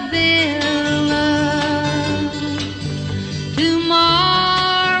the villa.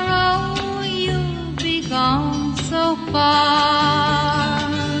 Tomorrow you'll be gone so far.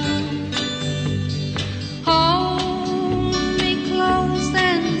 Hold me close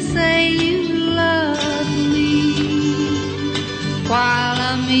and say you love me, while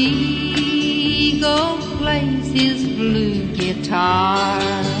amigo plays his blue guitar.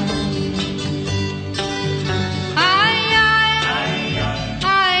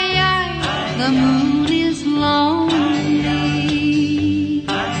 The moon is lonely.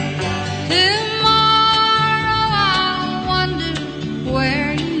 Tomorrow I'll wonder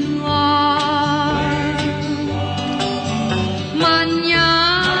where you are.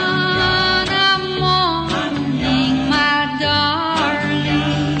 Mañana morning, my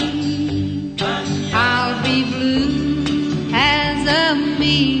darling, I'll be blue as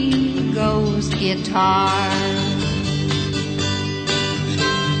amigo's guitar.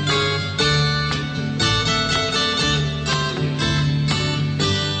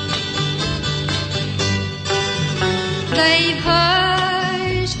 They've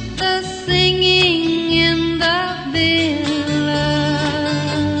hushed the singing in the villa.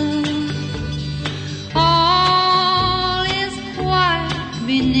 All is quiet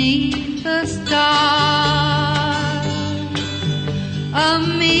beneath the stars.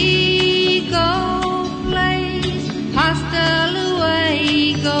 Amigo plays hasta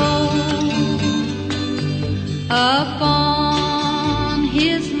luego upon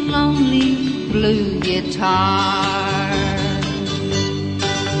his lonely blue guitar.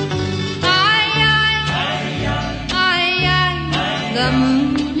 The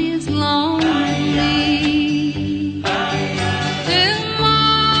moon is lonely.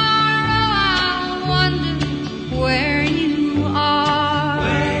 Tomorrow I'll wonder where you are.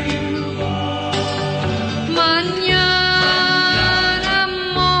 Mañana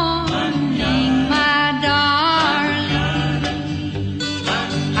morning, my darling,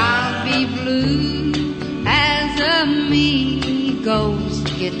 I'll be blue as amigo's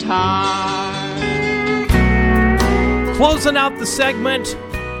guitar. Closing out the segment,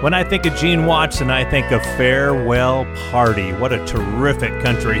 when I think of Gene Watson, I think of Farewell Party. What a terrific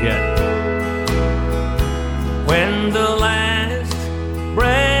country hit. When the last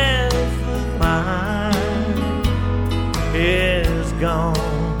breath of mine is gone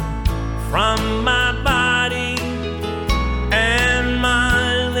from my body and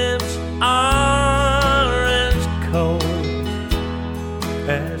my lips are as cold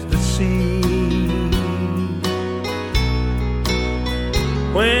as the sea,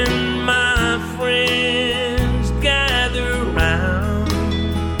 when my friends gather round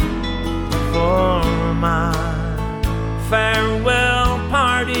for my farewell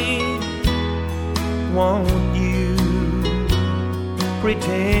party, won't you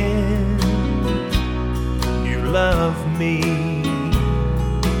pretend you love me?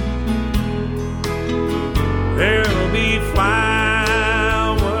 There'll be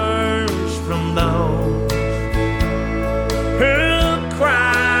flowers from those who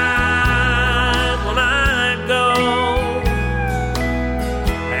cried when I go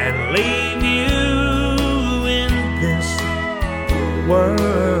and leave you in this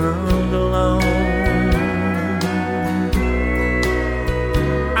world alone.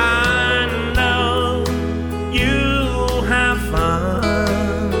 I know you'll have fun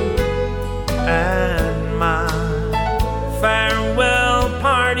at my farewell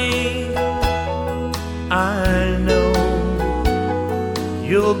party. I know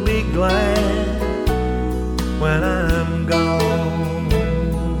you'll be glad when I'm gone.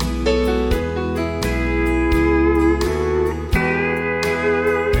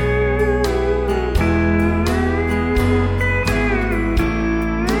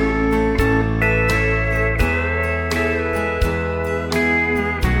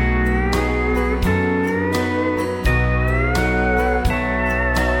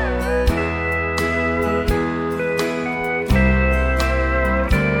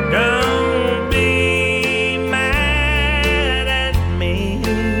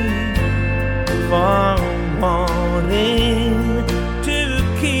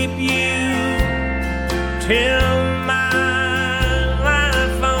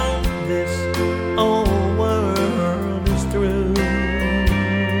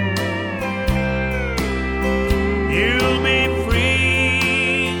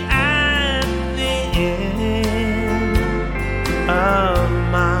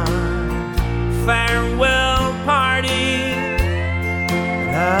 farewell party.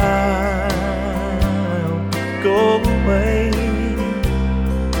 And I'll go away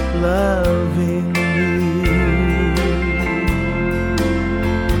loving you.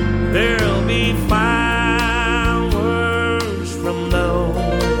 There'll be flowers from those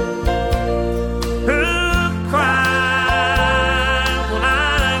who cry when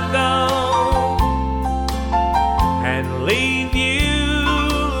I go and leave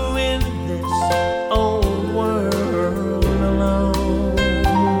you in this old world alone.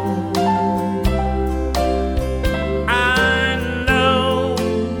 I know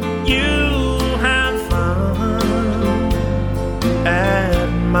you'll have fun at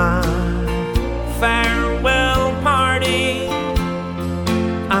my farewell party.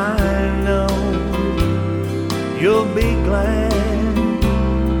 I know you'll be glad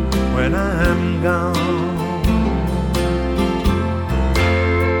when I'm gone.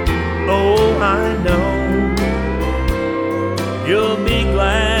 Oh, I know you'll be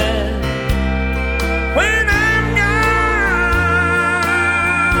glad when I'm gone.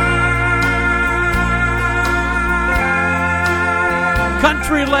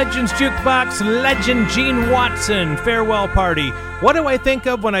 Country Legends Jukebox, legend Gene Watson, farewell party. What do I think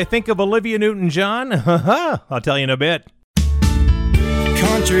of when I think of Olivia Newton-John? I'll tell you in a bit.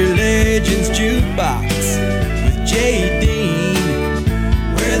 Country Legends Jukebox with J. Dean,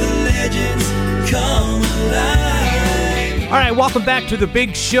 where the legends come alive. All right, welcome back to the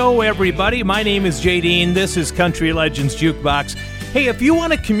big show, everybody. My name is J. Dean. This is Country Legends Jukebox. Hey, if you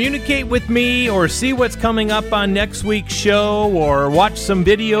want to communicate with me or see what's coming up on next week's show or watch some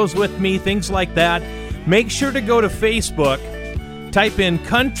videos with me, things like that, make sure to go to Facebook, type in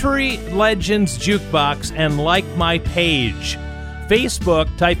Country Legends Jukebox, and like my page.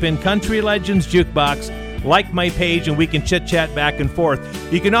 Facebook, type in Country Legends Jukebox, like my page, and we can chit-chat back and forth.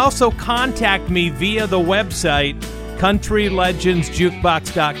 You can also contact me via the website,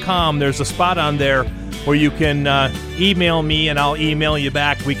 countrylegendsjukebox.com. There's a spot on there where you can email me, and I'll email you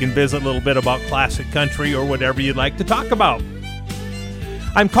back. We can visit a little bit about classic country or whatever you'd like to talk about.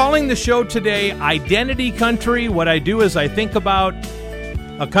 I'm calling the show today Identity Country. What I do is I think about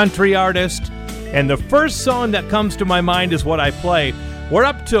a country artist, and the first song that comes to my mind is what I play. We're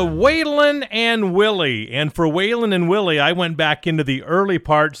up to Waylon and Willie, and for Waylon and Willie, I went back into the early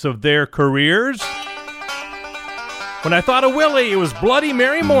parts of their careers. When I thought of Willie, it was Bloody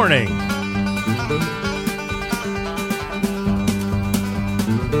Mary Morning.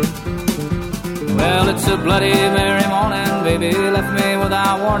 Well, it's a Bloody Mary morning, baby left me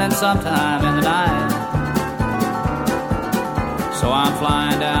without warning sometime in the night. So I'm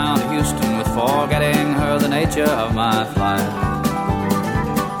flying down to Houston with forgetting her the nature of my flight.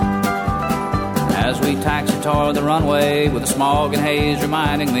 As we taxi toward the runway with the smog and haze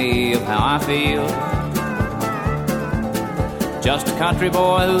reminding me of how I feel. Just a country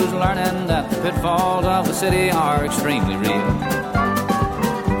boy who's learning that the pitfalls of the city are extremely real.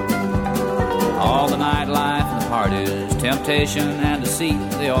 All the nightlife and the parties, temptation and deceit,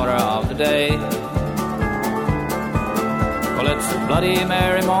 the order of the day. Well, it's a Bloody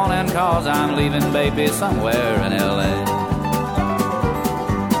Mary morning, 'cause I'm leaving baby somewhere in L.A.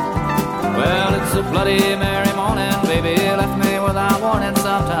 Well, it's a Bloody Mary morning, baby left me without warning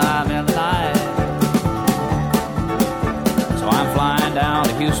sometime in the night. So I'm flying down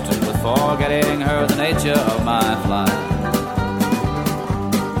to Houston with forgetting her the nature of my flight.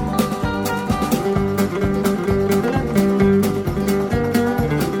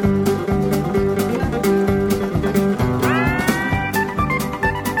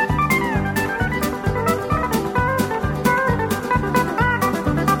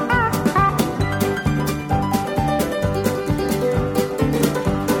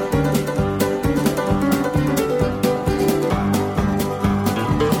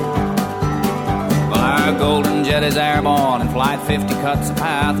 Is airborne and Flight 50 cuts a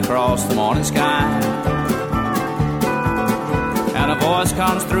path across the morning sky. And a voice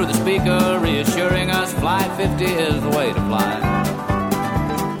comes through the speaker reassuring us Flight 50 is the way to fly.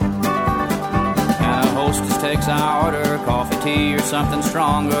 And a hostess takes our order, coffee, tea, or something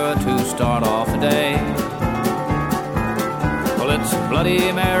stronger to start off the day. Well, it's a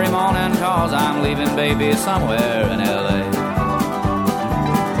Bloody Mary morning, 'cause I'm leaving baby somewhere in L.A.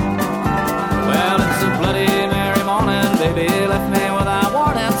 Well, it's a Bloody Mary morning, baby left me without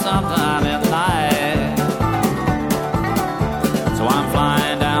warning sometime in the night. So I'm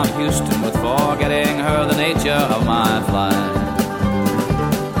flying down to Houston with forgetting her the nature of my flight.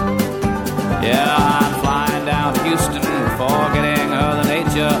 Yeah, I'm flying down to Houston with forgetting her the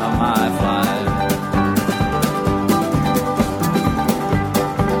nature of my flight.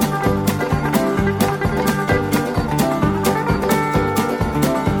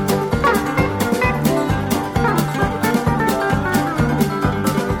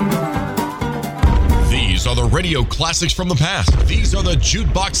 radio classics from the past. These are the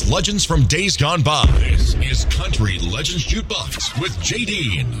Jukebox Legends from days gone by. This is Country Legends Jukebox with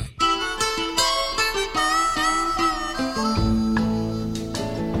J.D.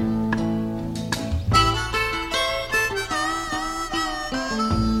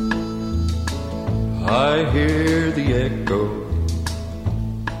 I hear the echo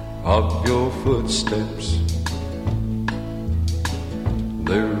of your footsteps.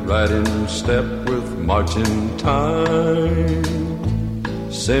 They're right in step with marching time.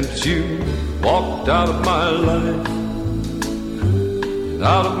 Since you walked out of my life,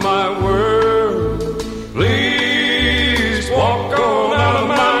 out of my world, please walk on out of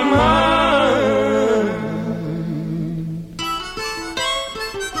my mind.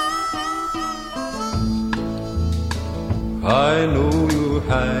 I know you're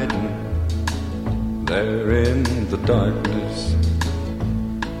hiding there in the darkness,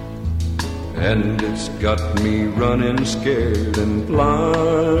 and it's got me running scared and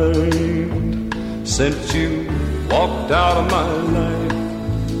blind. Since you walked out of my life,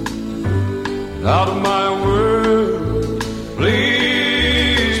 out of my world,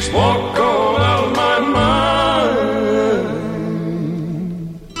 please walk on out of my mind.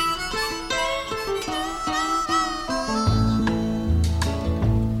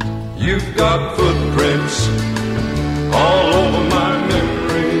 You've got footprints all over my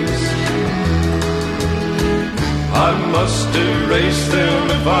memories. I must erase them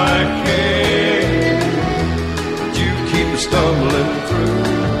if I can, but you keep stumbling through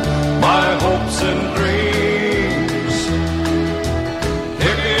my hopes and dreams,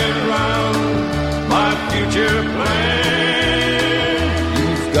 kicking around my future plan.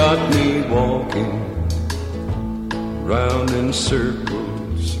 You've got me walking round in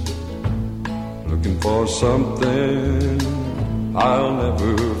circles, looking for something I'll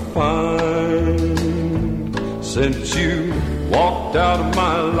never find. Since you walked out of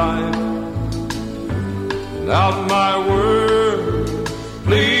my life, out of my world,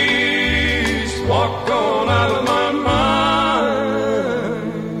 please walk on out of my mind.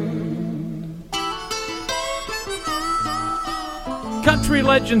 Country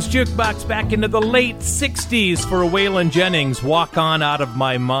Legends Jukebox back into the late 60s for Waylon Jennings, Walk On Out of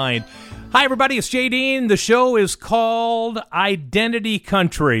My Mind. Hi, everybody, it's J.D. The show is called Identity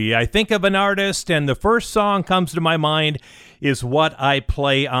Country. I think of an artist, and the first song comes to my mind is what I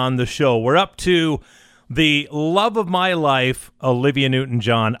play on the show. We're up to the love of my life, Olivia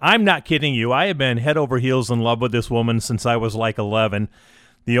Newton-John. I'm not kidding you. I have been head over heels in love with this woman since I was like 11.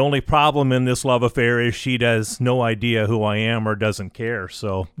 The only problem in this love affair is she has no idea who I am or doesn't care,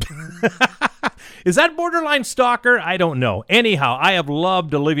 so... Is that borderline stalker? I don't know. Anyhow, I have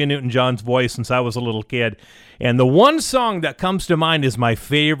loved Olivia Newton-John's voice since I was a little kid. And the one song that comes to mind is my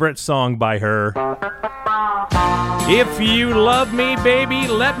favorite song by her. If you love me, baby,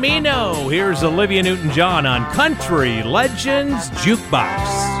 let me know. Here's Olivia Newton-John on Country Legends Jukebox.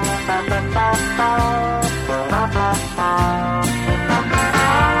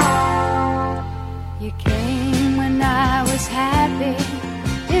 You came when I was happy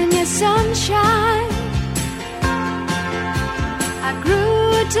in your sunshine. I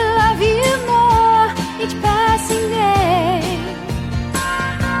grew to love you more each passing day.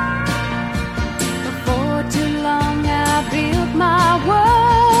 Before too long I built my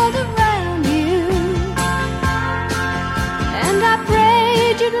world around you, and I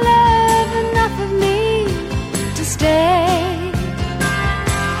prayed you'd love enough of me to stay.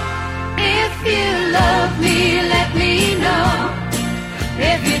 If you love me, let me know.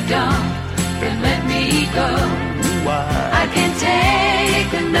 If you don't, then let me go. I can't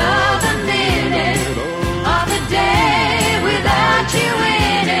take another minute of the day without you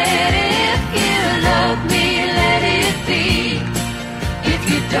in it. If you love me, let it be. If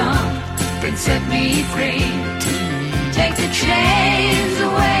you don't, then set me free. Take the chains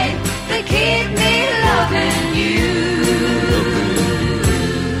away that keep me loving you.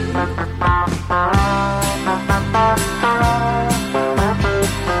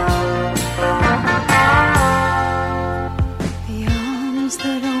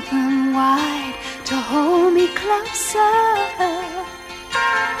 Closer,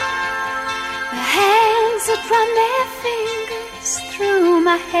 the hands that run their fingers through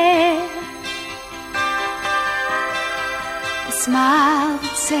my hair, the smile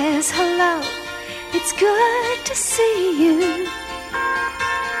that says hello, it's good to see you.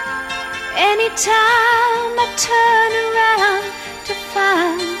 Anytime I turn around to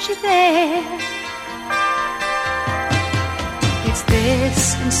find you there, it's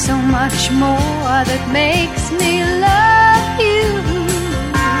this and so much more that makes me love you.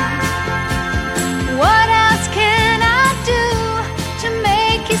 What else can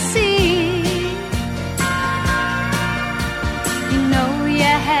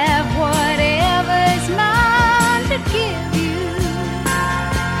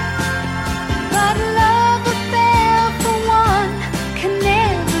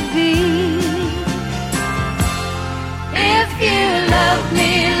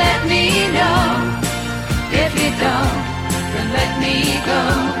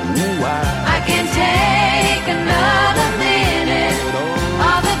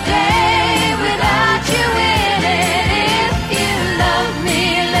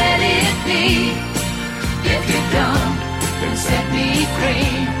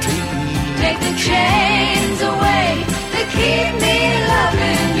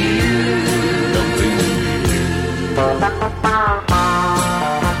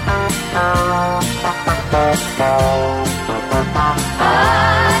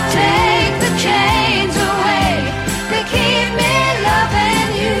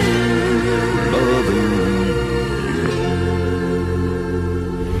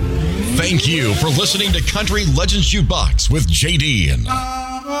for listening to Country Legends Jukebox with JD.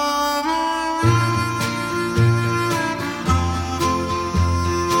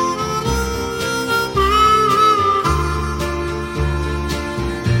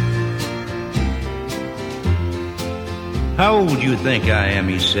 How old do you think I am,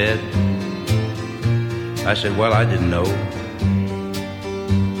 he said. I said, well, I didn't know.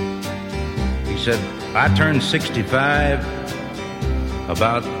 He said, I turned 65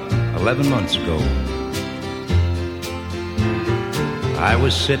 about 11 months ago. I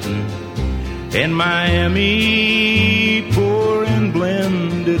was sitting in Miami pouring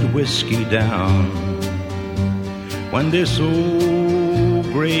blended whiskey down when this old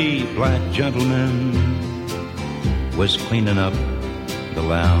gray black gentleman was cleaning up the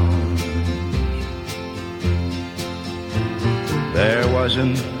lounge. There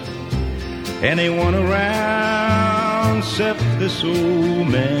wasn't anyone around except this old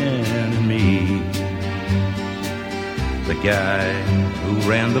man and me. The guy who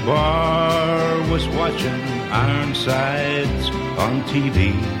ran the bar was watching Ironsides on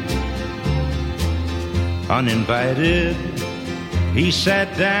TV. Uninvited, he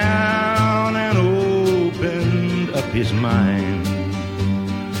sat down and opened up his mind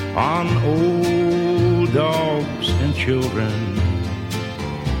on old dogs and children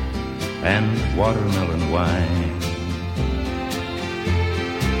and watermelon wine.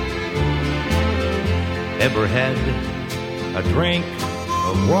 Ever had a drink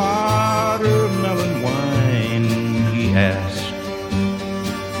of watermelon wine, he asked.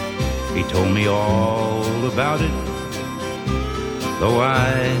 He told me all about it, though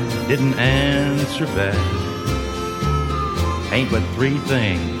I didn't answer back. Ain't but three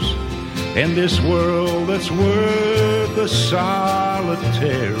things in this world that's worth a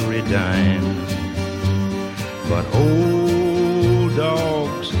solitary dime, but old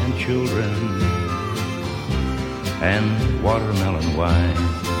dogs and children and watermelon wine.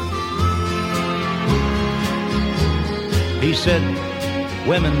 He said,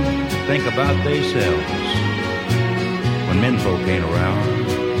 women think about themselves when menfolk ain't around,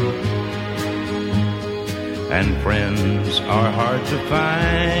 and friends are hard to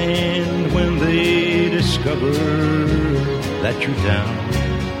find when they discover that you're down.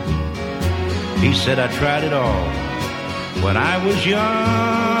 He said, I tried it all when I was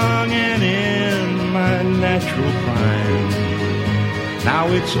young and in my natural prime. Now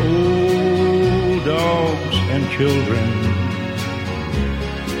it's old dogs and children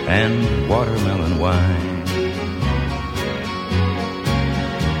and watermelon wine.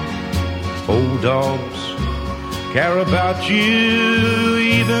 Old dogs care about you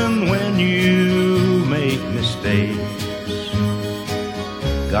even when you make mistakes.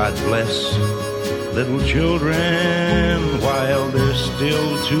 God bless little children while they're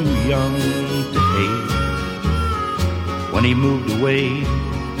still too young to hate. When he moved away,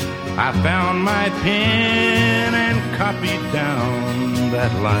 I found my pen and copied down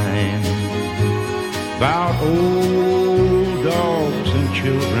that line about old dogs and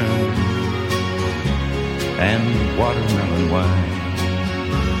children and watermelon wine.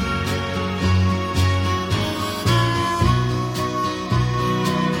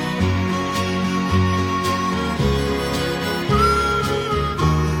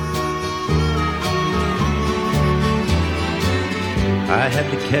 I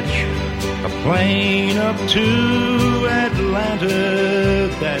had to catch a plane up to Atlanta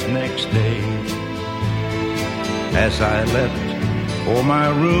that next day. As I left for my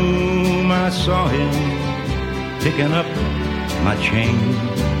room, I saw him picking up my change.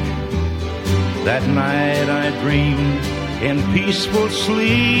 That night I dreamed in peaceful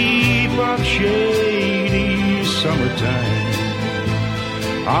sleep of shady summertime,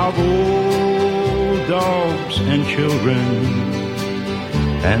 of old dogs and children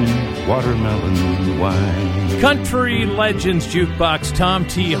and watermelon wine. Country Legends Jukebox, Tom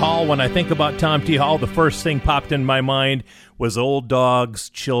T. Hall. When I think about Tom T. Hall, the first thing popped in my mind was old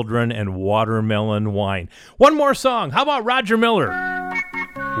dogs, children, and watermelon wine. One more song. How about Roger Miller?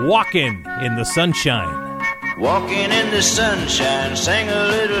 Walking in the Sunshine. Walking in the sunshine, sing a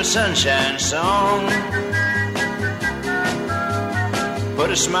little sunshine song. Put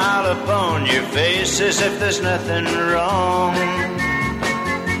a smile upon your face as if there's nothing wrong.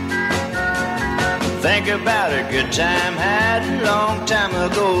 Think about a good time had a long time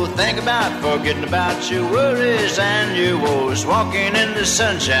ago. Think about forgetting about your worries and your woes. Walking in the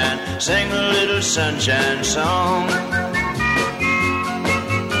sunshine, sing a little sunshine song.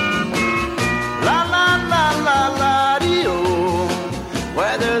 La la la la la dee-oh.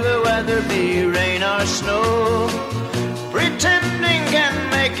 Whether the weather be rain or snow, pretending can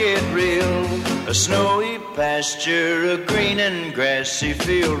make it real. A snowy pasture, a green and grassy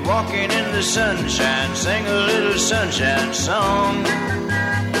field, walking in the sunshine, sing a little sunshine song.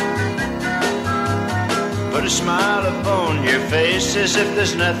 Put a smile upon your face as if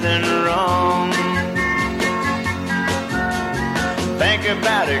there's nothing wrong. Think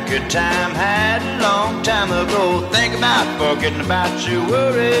about a good time had a long time ago. Think about forgetting about your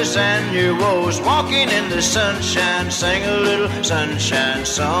worries and your woes. Walking in the sunshine, sing a little sunshine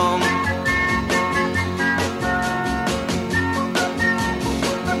song.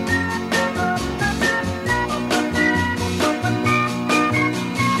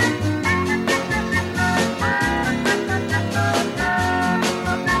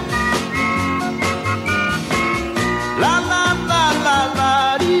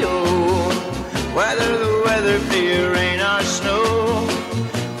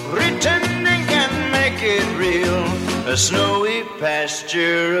 A snowy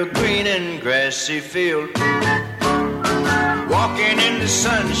pasture, a green and grassy field. Walking in the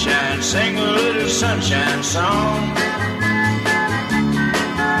sunshine, sing a little sunshine song.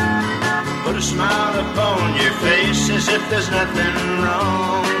 Put a smile upon your face as if there's nothing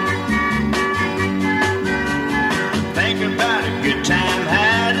wrong. Think about a good time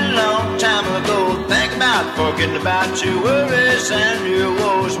had a long time ago. Think about forgetting about your worries and your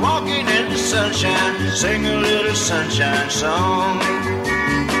woes. Walking in the sunshine, sing a little sunshine song. Walking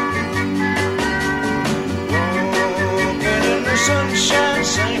in the sunshine,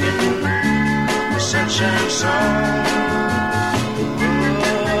 singing the sunshine song.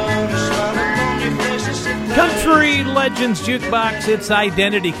 Country Legends Jukebox, it's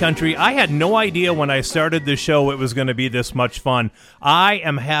Identity Country. I had no idea when I started the show it was going to be this much fun. I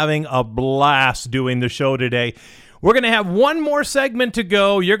am having a blast doing the show today. We're going to have one more segment to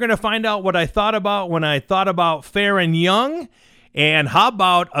go. You're going to find out what I thought about when I thought about Fair and Young. And how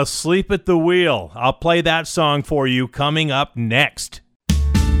about Asleep at the Wheel? I'll play that song for you coming up next.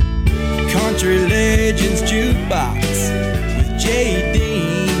 Country Legends Jukebox with J.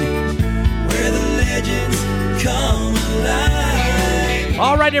 Dean, where the legends come alive.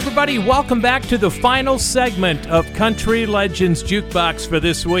 All right, everybody, welcome back to the final segment of Country Legends Jukebox for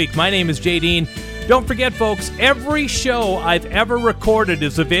this week. My name is J. Dean. Don't forget, folks, every show I've ever recorded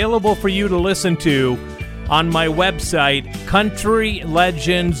is available for you to listen to on my website,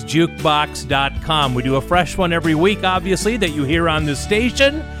 countrylegendsjukebox.com. We do a fresh one every week, obviously, that you hear on this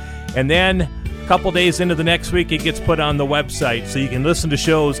station. And then a couple days into the next week, it gets put on the website. So you can listen to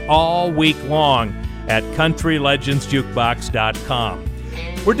shows all week long at countrylegendsjukebox.com.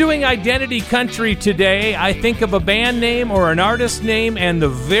 We're doing Identity Country today. I think of a band name or an artist name, and the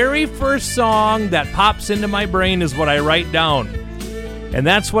very first song that pops into my brain is what I write down. And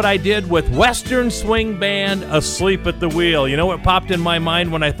that's what I did with Western Swing Band, Asleep at the Wheel. You know what popped in my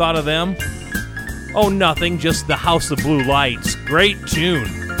mind when I thought of them? Oh, nothing, just the House of Blue Lights. Great tune.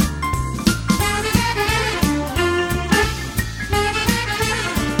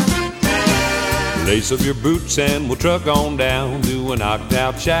 Lace up your boots and we'll truck on down to a knocked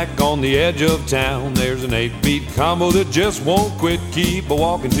out shack on the edge of town. There's an 8-beat combo that just won't quit. Keep a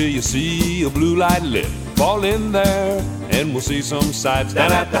walking till you see a blue light lit. Fall in there and we'll see some sights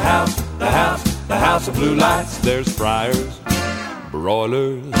down at the house of blue lights. There's fryers,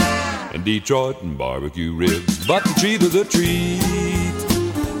 broilers, and Detroit and barbecue ribs. But the treat of the treat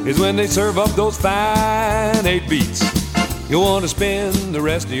is when they serve up those fine 8 beats. You'll want to spend the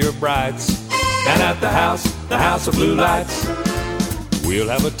rest of your brights down at the house of blue lights. We'll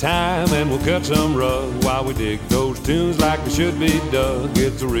have a time and we'll cut some rug while we dig those tunes like they should be dug.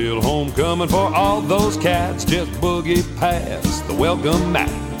 It's a real homecoming for all those cats. Just boogie past the welcome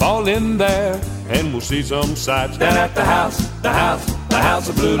mat. Fall in there and we'll see some sights down at the house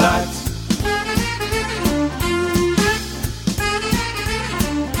of blue lights.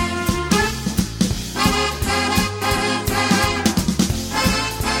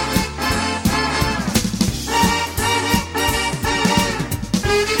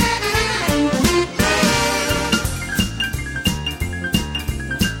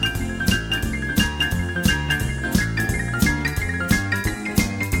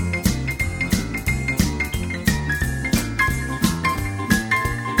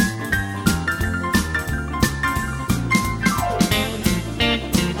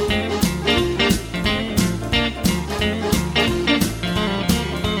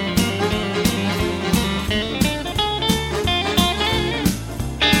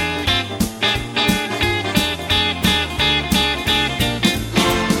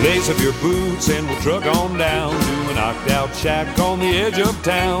 Lace up your boots and we'll truck on down to a knocked out shack on the edge of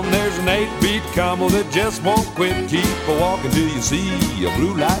town. There's an 8-beat combo that just won't quit. Keep a-walking till you see a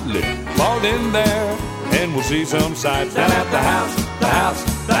blue light lit. Fall in there and we'll see some sights down at the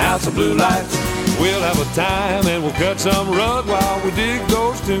house of blue lights. We'll have a time and we'll cut some rug while we dig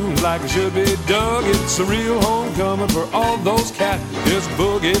those tunes like it should be dug. It's a real homecoming for all those cats. Just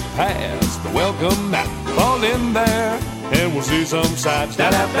boogie past the welcome mat. Fall in there and we'll see some sights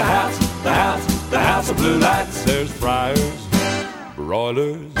down at the house of blue lights. There's fryers,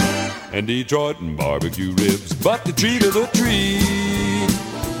 broilers, and Detroit and barbecue ribs. But the treat of the treat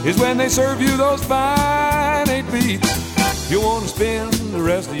is when they serve you those fine 8 beats. You want to spend the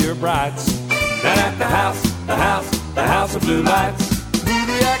rest of your brights down at the house of blue lights.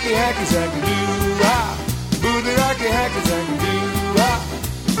 Booty hacky hacky sacky doo ah. Booty hacky hacky sacky doo ah.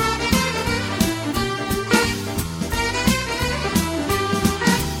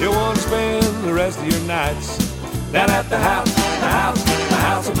 You want to spend the rest of your nights down at the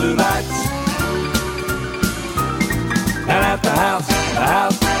house of blue lights. Down at the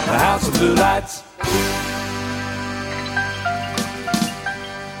house of blue lights.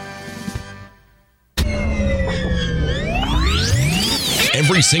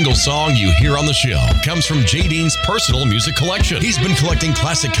 Every single song you hear on the show comes from J. Dean's personal music collection. He's been collecting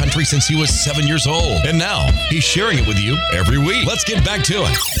classic country since he was 7 years old, and now he's sharing it with you every week. Let's get back to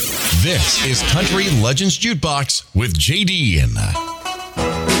it. This is Country Legends Jukebox with J. Dean.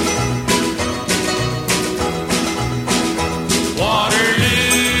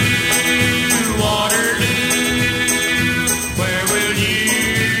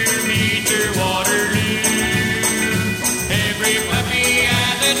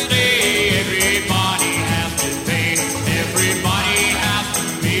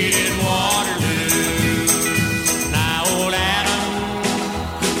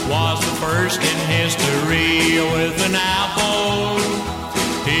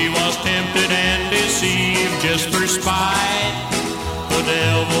 Just for spite, the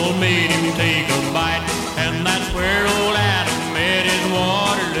devil made him take a bite, and that's where old Adam met his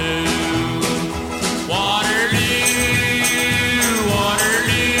Waterloo. Waterloo,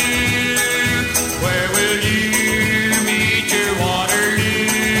 Waterloo, where will you meet your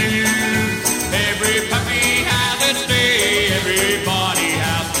Waterloo? Every puppy has its day, everybody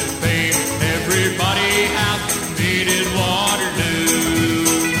has to pay, everybody has to meet his Waterloo.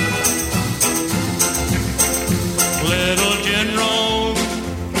 Little General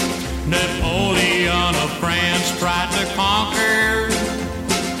Napoleon of France tried to conquer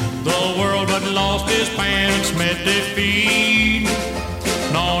the world, but lost his pants, met defeat,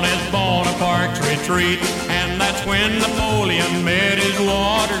 known as Bonaparte's retreat, and that's when Napoleon met his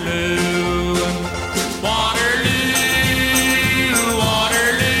Waterloo. Waterloo,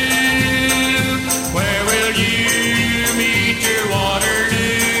 Waterloo, where will you meet your Waterloo?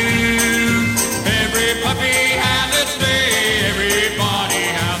 Every puppy has its day, everybody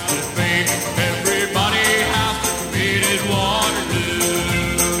has to pay, everybody has to meet his Waterloo.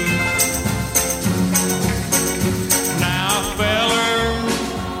 Now a feller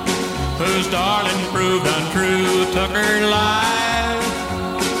whose darling proved untrue took her life,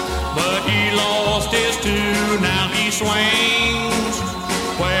 but he lost his too. Now he swings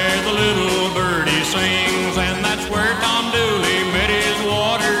where the little birdie sings, and that's where Tom Dooley met his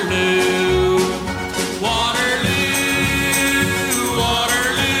Waterloo. Waterloo,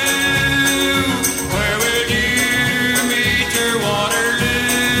 Waterloo, where will you meet your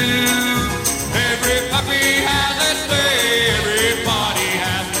Waterloo? Every puppy has its day, everybody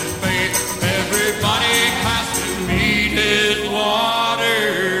has to pay, everybody has to meet his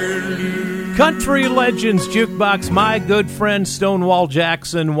Waterloo. Country Legends Jukebox, my good friend Stonewall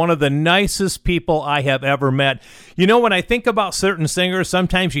Jackson, one of the nicest people I have ever met. You know, when I think about certain singers,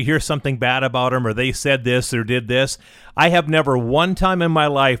 sometimes you hear something bad about them, or they said this or did this. I have never one time in my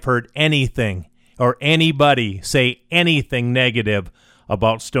life heard anything or anybody say anything negative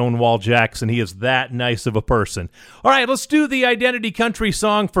about Stonewall Jackson. He is that nice of a person. All right, let's do the identity country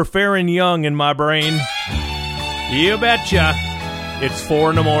song for Fair and Young in my brain. You betcha. It's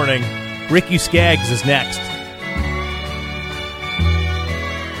 4 a.m. Ricky Skaggs is next.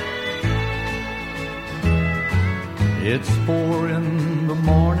 It's 4 a.m,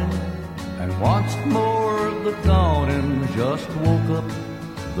 and once more the dawning just woke up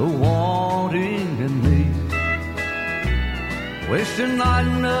the wanting in me. Wishing I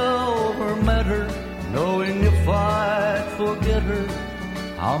never met her, knowing if I'd forget her,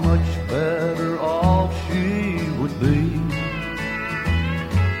 how much better off she would be.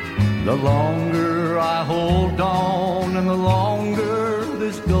 The longer I hold on and the longer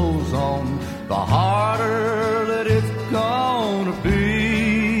this goes on, the harder that it gonna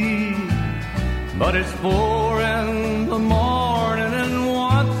be. But it's 4 in the morning and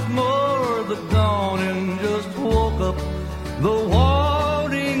once more the dawning just woke up the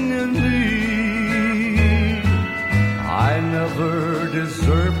wanting in me. I never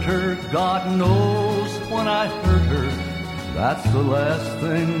deserved her, God knows when I hurt her. That's the last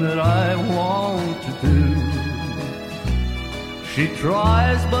thing that I want to do. She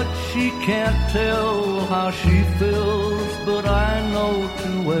tries, but she can't tell how she feels, but I know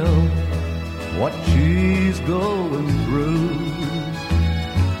too well what she's going through.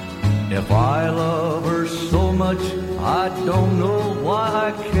 If I love her so much, I don't know why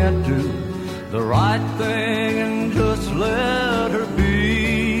I can't do the right thing and just let her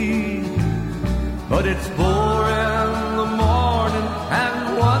be. But it's 4 in the morning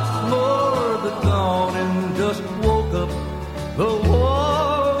and once more the dawning just woke up the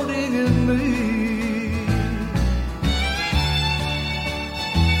wanting in me.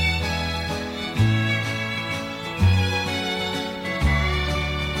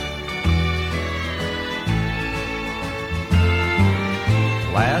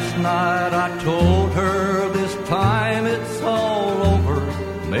 Last night I told her this time it's all over.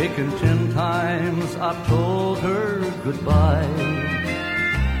 Making 10 times I told her goodbye.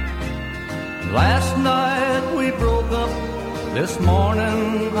 Last night we broke up. This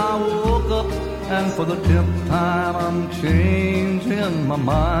morning I woke up, and for the 10th time I'm changing my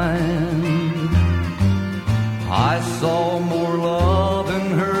mind. I saw more love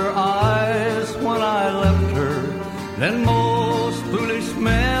in her eyes when I left her than most foolish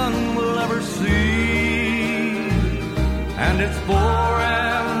men will ever see. And it's 4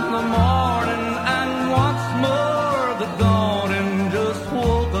 in the morning and once more the dawning just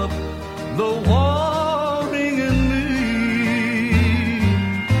woke up the wanting in me.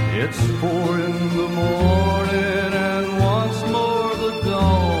 It's 4 in the morning and once more the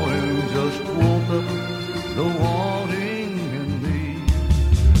dawning just woke up the wanting in me.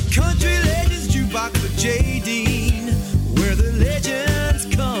 Country Legends Jukebox with J. Dean, where the legends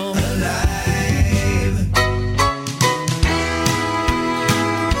come alive.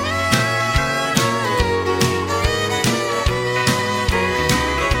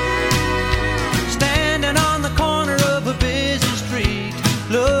 Standing on the corner of a busy street,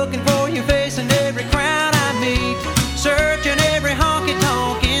 looking for your face in every crowd I meet, searching every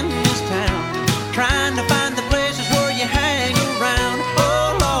honky-tonk in this town, trying to find the places where you hang around.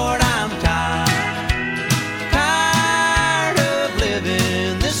 Oh Lord, I'm tired of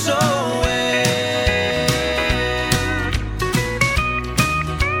living this old way.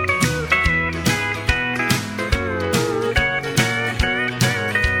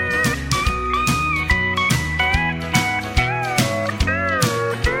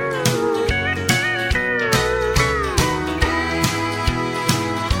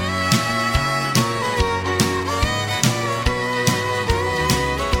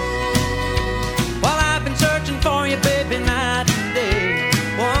 Well, I've been searching for you, baby, night and day,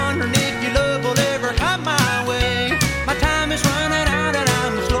 wondering if your love will ever come my way. My time is running out and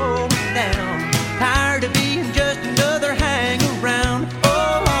I'm slowing down, tired of being just another hang around.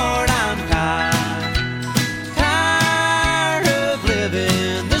 Oh Lord, I'm tired of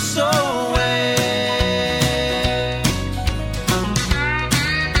living this old way.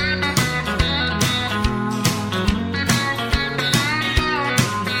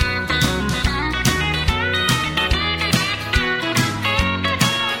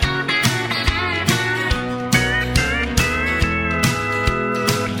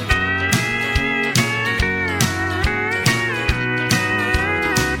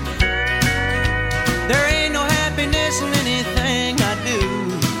 There ain't no happiness in anything I do.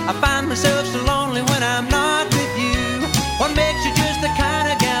 I find myself so lonely when I'm not with you. What makes you just the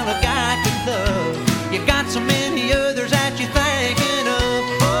kind of gal a guy could love? You got so many others that you're thinking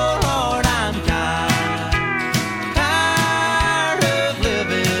of. Oh Lord, I'm tired of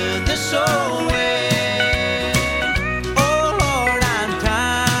living this old way. Oh Lord, I'm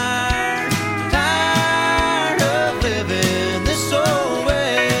tired of living this old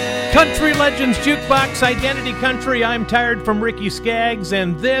way. Country Legends Jukebox, Identity Country. I'm Tired from Ricky Skaggs,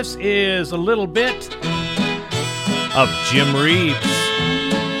 and this is a little bit of Jim Reeves.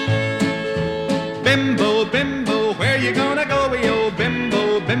 Bimbo, bimbo, where you gonna go, yo?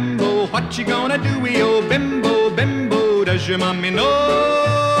 Bimbo, bimbo, what you gonna do, yo? Bimbo, bimbo, does your mommy know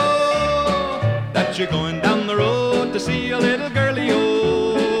that you're going down the road to see a little girlie,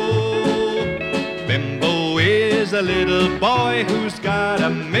 yo? Bimbo is a little boy who's got a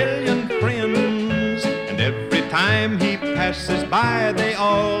million friends, and every time he passes by, they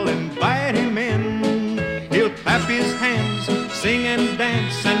all invite him in. He'll clap his hands, sing and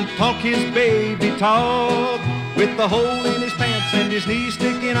dance, and talk his baby talk. With the hole in his pants and his knees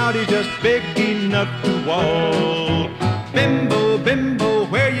sticking out, he's just big enough to walk. Bimbo, bimbo,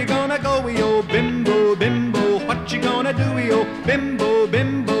 where you gonna go, yo? Bimbo, bimbo, what you gonna do, yo? Bimbo,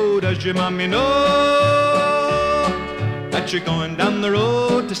 bimbo, does your mommy know that you're going down the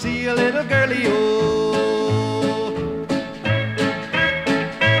road to see a little girlie, yo?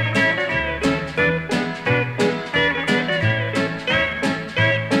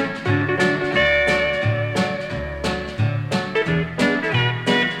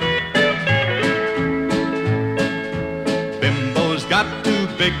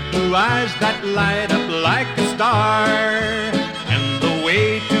 Big blue eyes that light up like a star, and the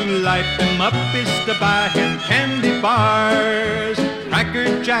way to light them up is to buy him candy bars.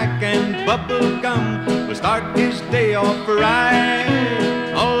 Cracker Jack and bubble gum will start his day off right.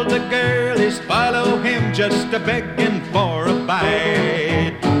 All the girlies follow him just a begging for a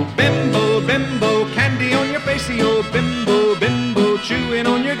bite. Bimbo, bimbo, candy on your face, oh. Bimbo, bimbo, chewing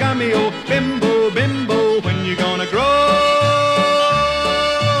on your gummy, oh. Bimbo, bimbo, when you gonna grow?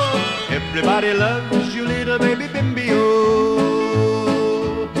 Everybody loves you, little baby Bimbio.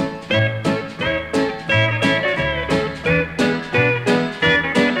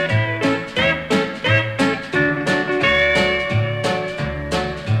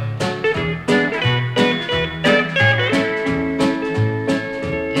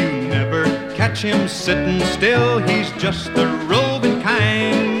 You never catch him sitting still, he's just a roving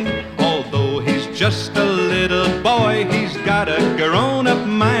kind. Although he's just a little boy, he's got a grown-up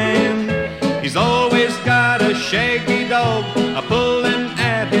mind. He's always got a shaggy dog a-pulling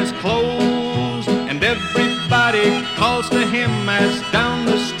at his clothes, and everybody calls to him as down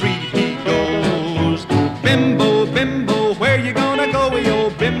the street he goes. Bimbo, bimbo, where you gonna go, yo?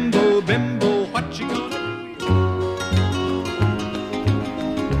 Bimbo, bimbo, what you gonna do?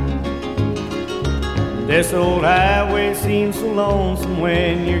 This old highway seems so lonesome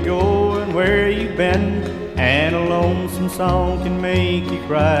when you're going where you've been. And a lonesome song can make you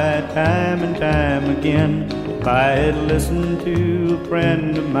cry time and time again. If I had listened to a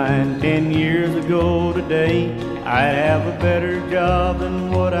friend of mine 10 years ago today, I'd have a better job than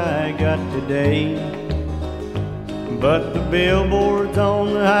what I got today. But the billboards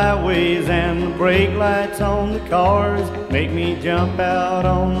on the highways and the brake lights on the cars make me jump out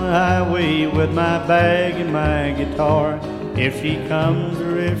on the highway with my bag and my guitar. If she comes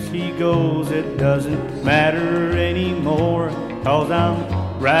or if she goes, it doesn't matter anymore, 'cause I'm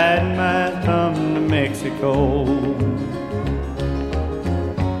riding my thumb to Mexico.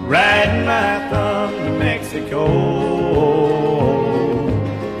 Riding my thumb to Mexico.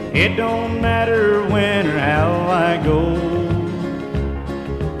 It don't matter when or how I go.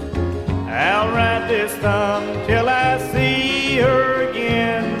 I'll ride this thumb till I see her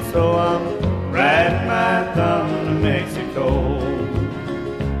again, so I'm riding my thumb to Mexico.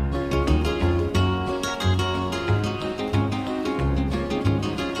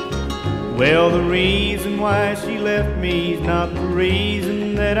 Well, the reason why she left me is not the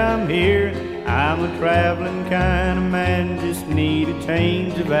reason that I'm here. I'm a traveling kind of man, just need a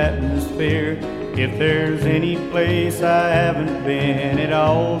change of atmosphere. If there's any place I haven't been at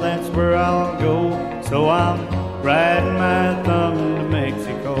all, that's where I'll go. So I'm riding my thumb to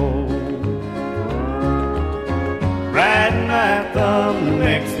Mexico. Riding my thumb to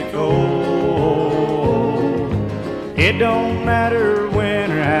Mexico. It don't matter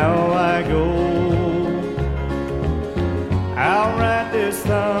when or how I go. I'll ride this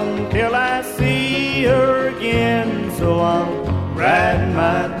thumb till I see her again, so I'm riding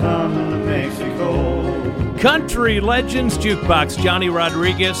my thumb to Mexico. Country Legends Jukebox, Johnny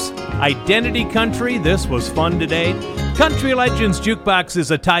Rodriguez, Identity Country. This was fun today. Country Legends Jukebox is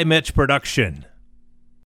a Ty Mitch production.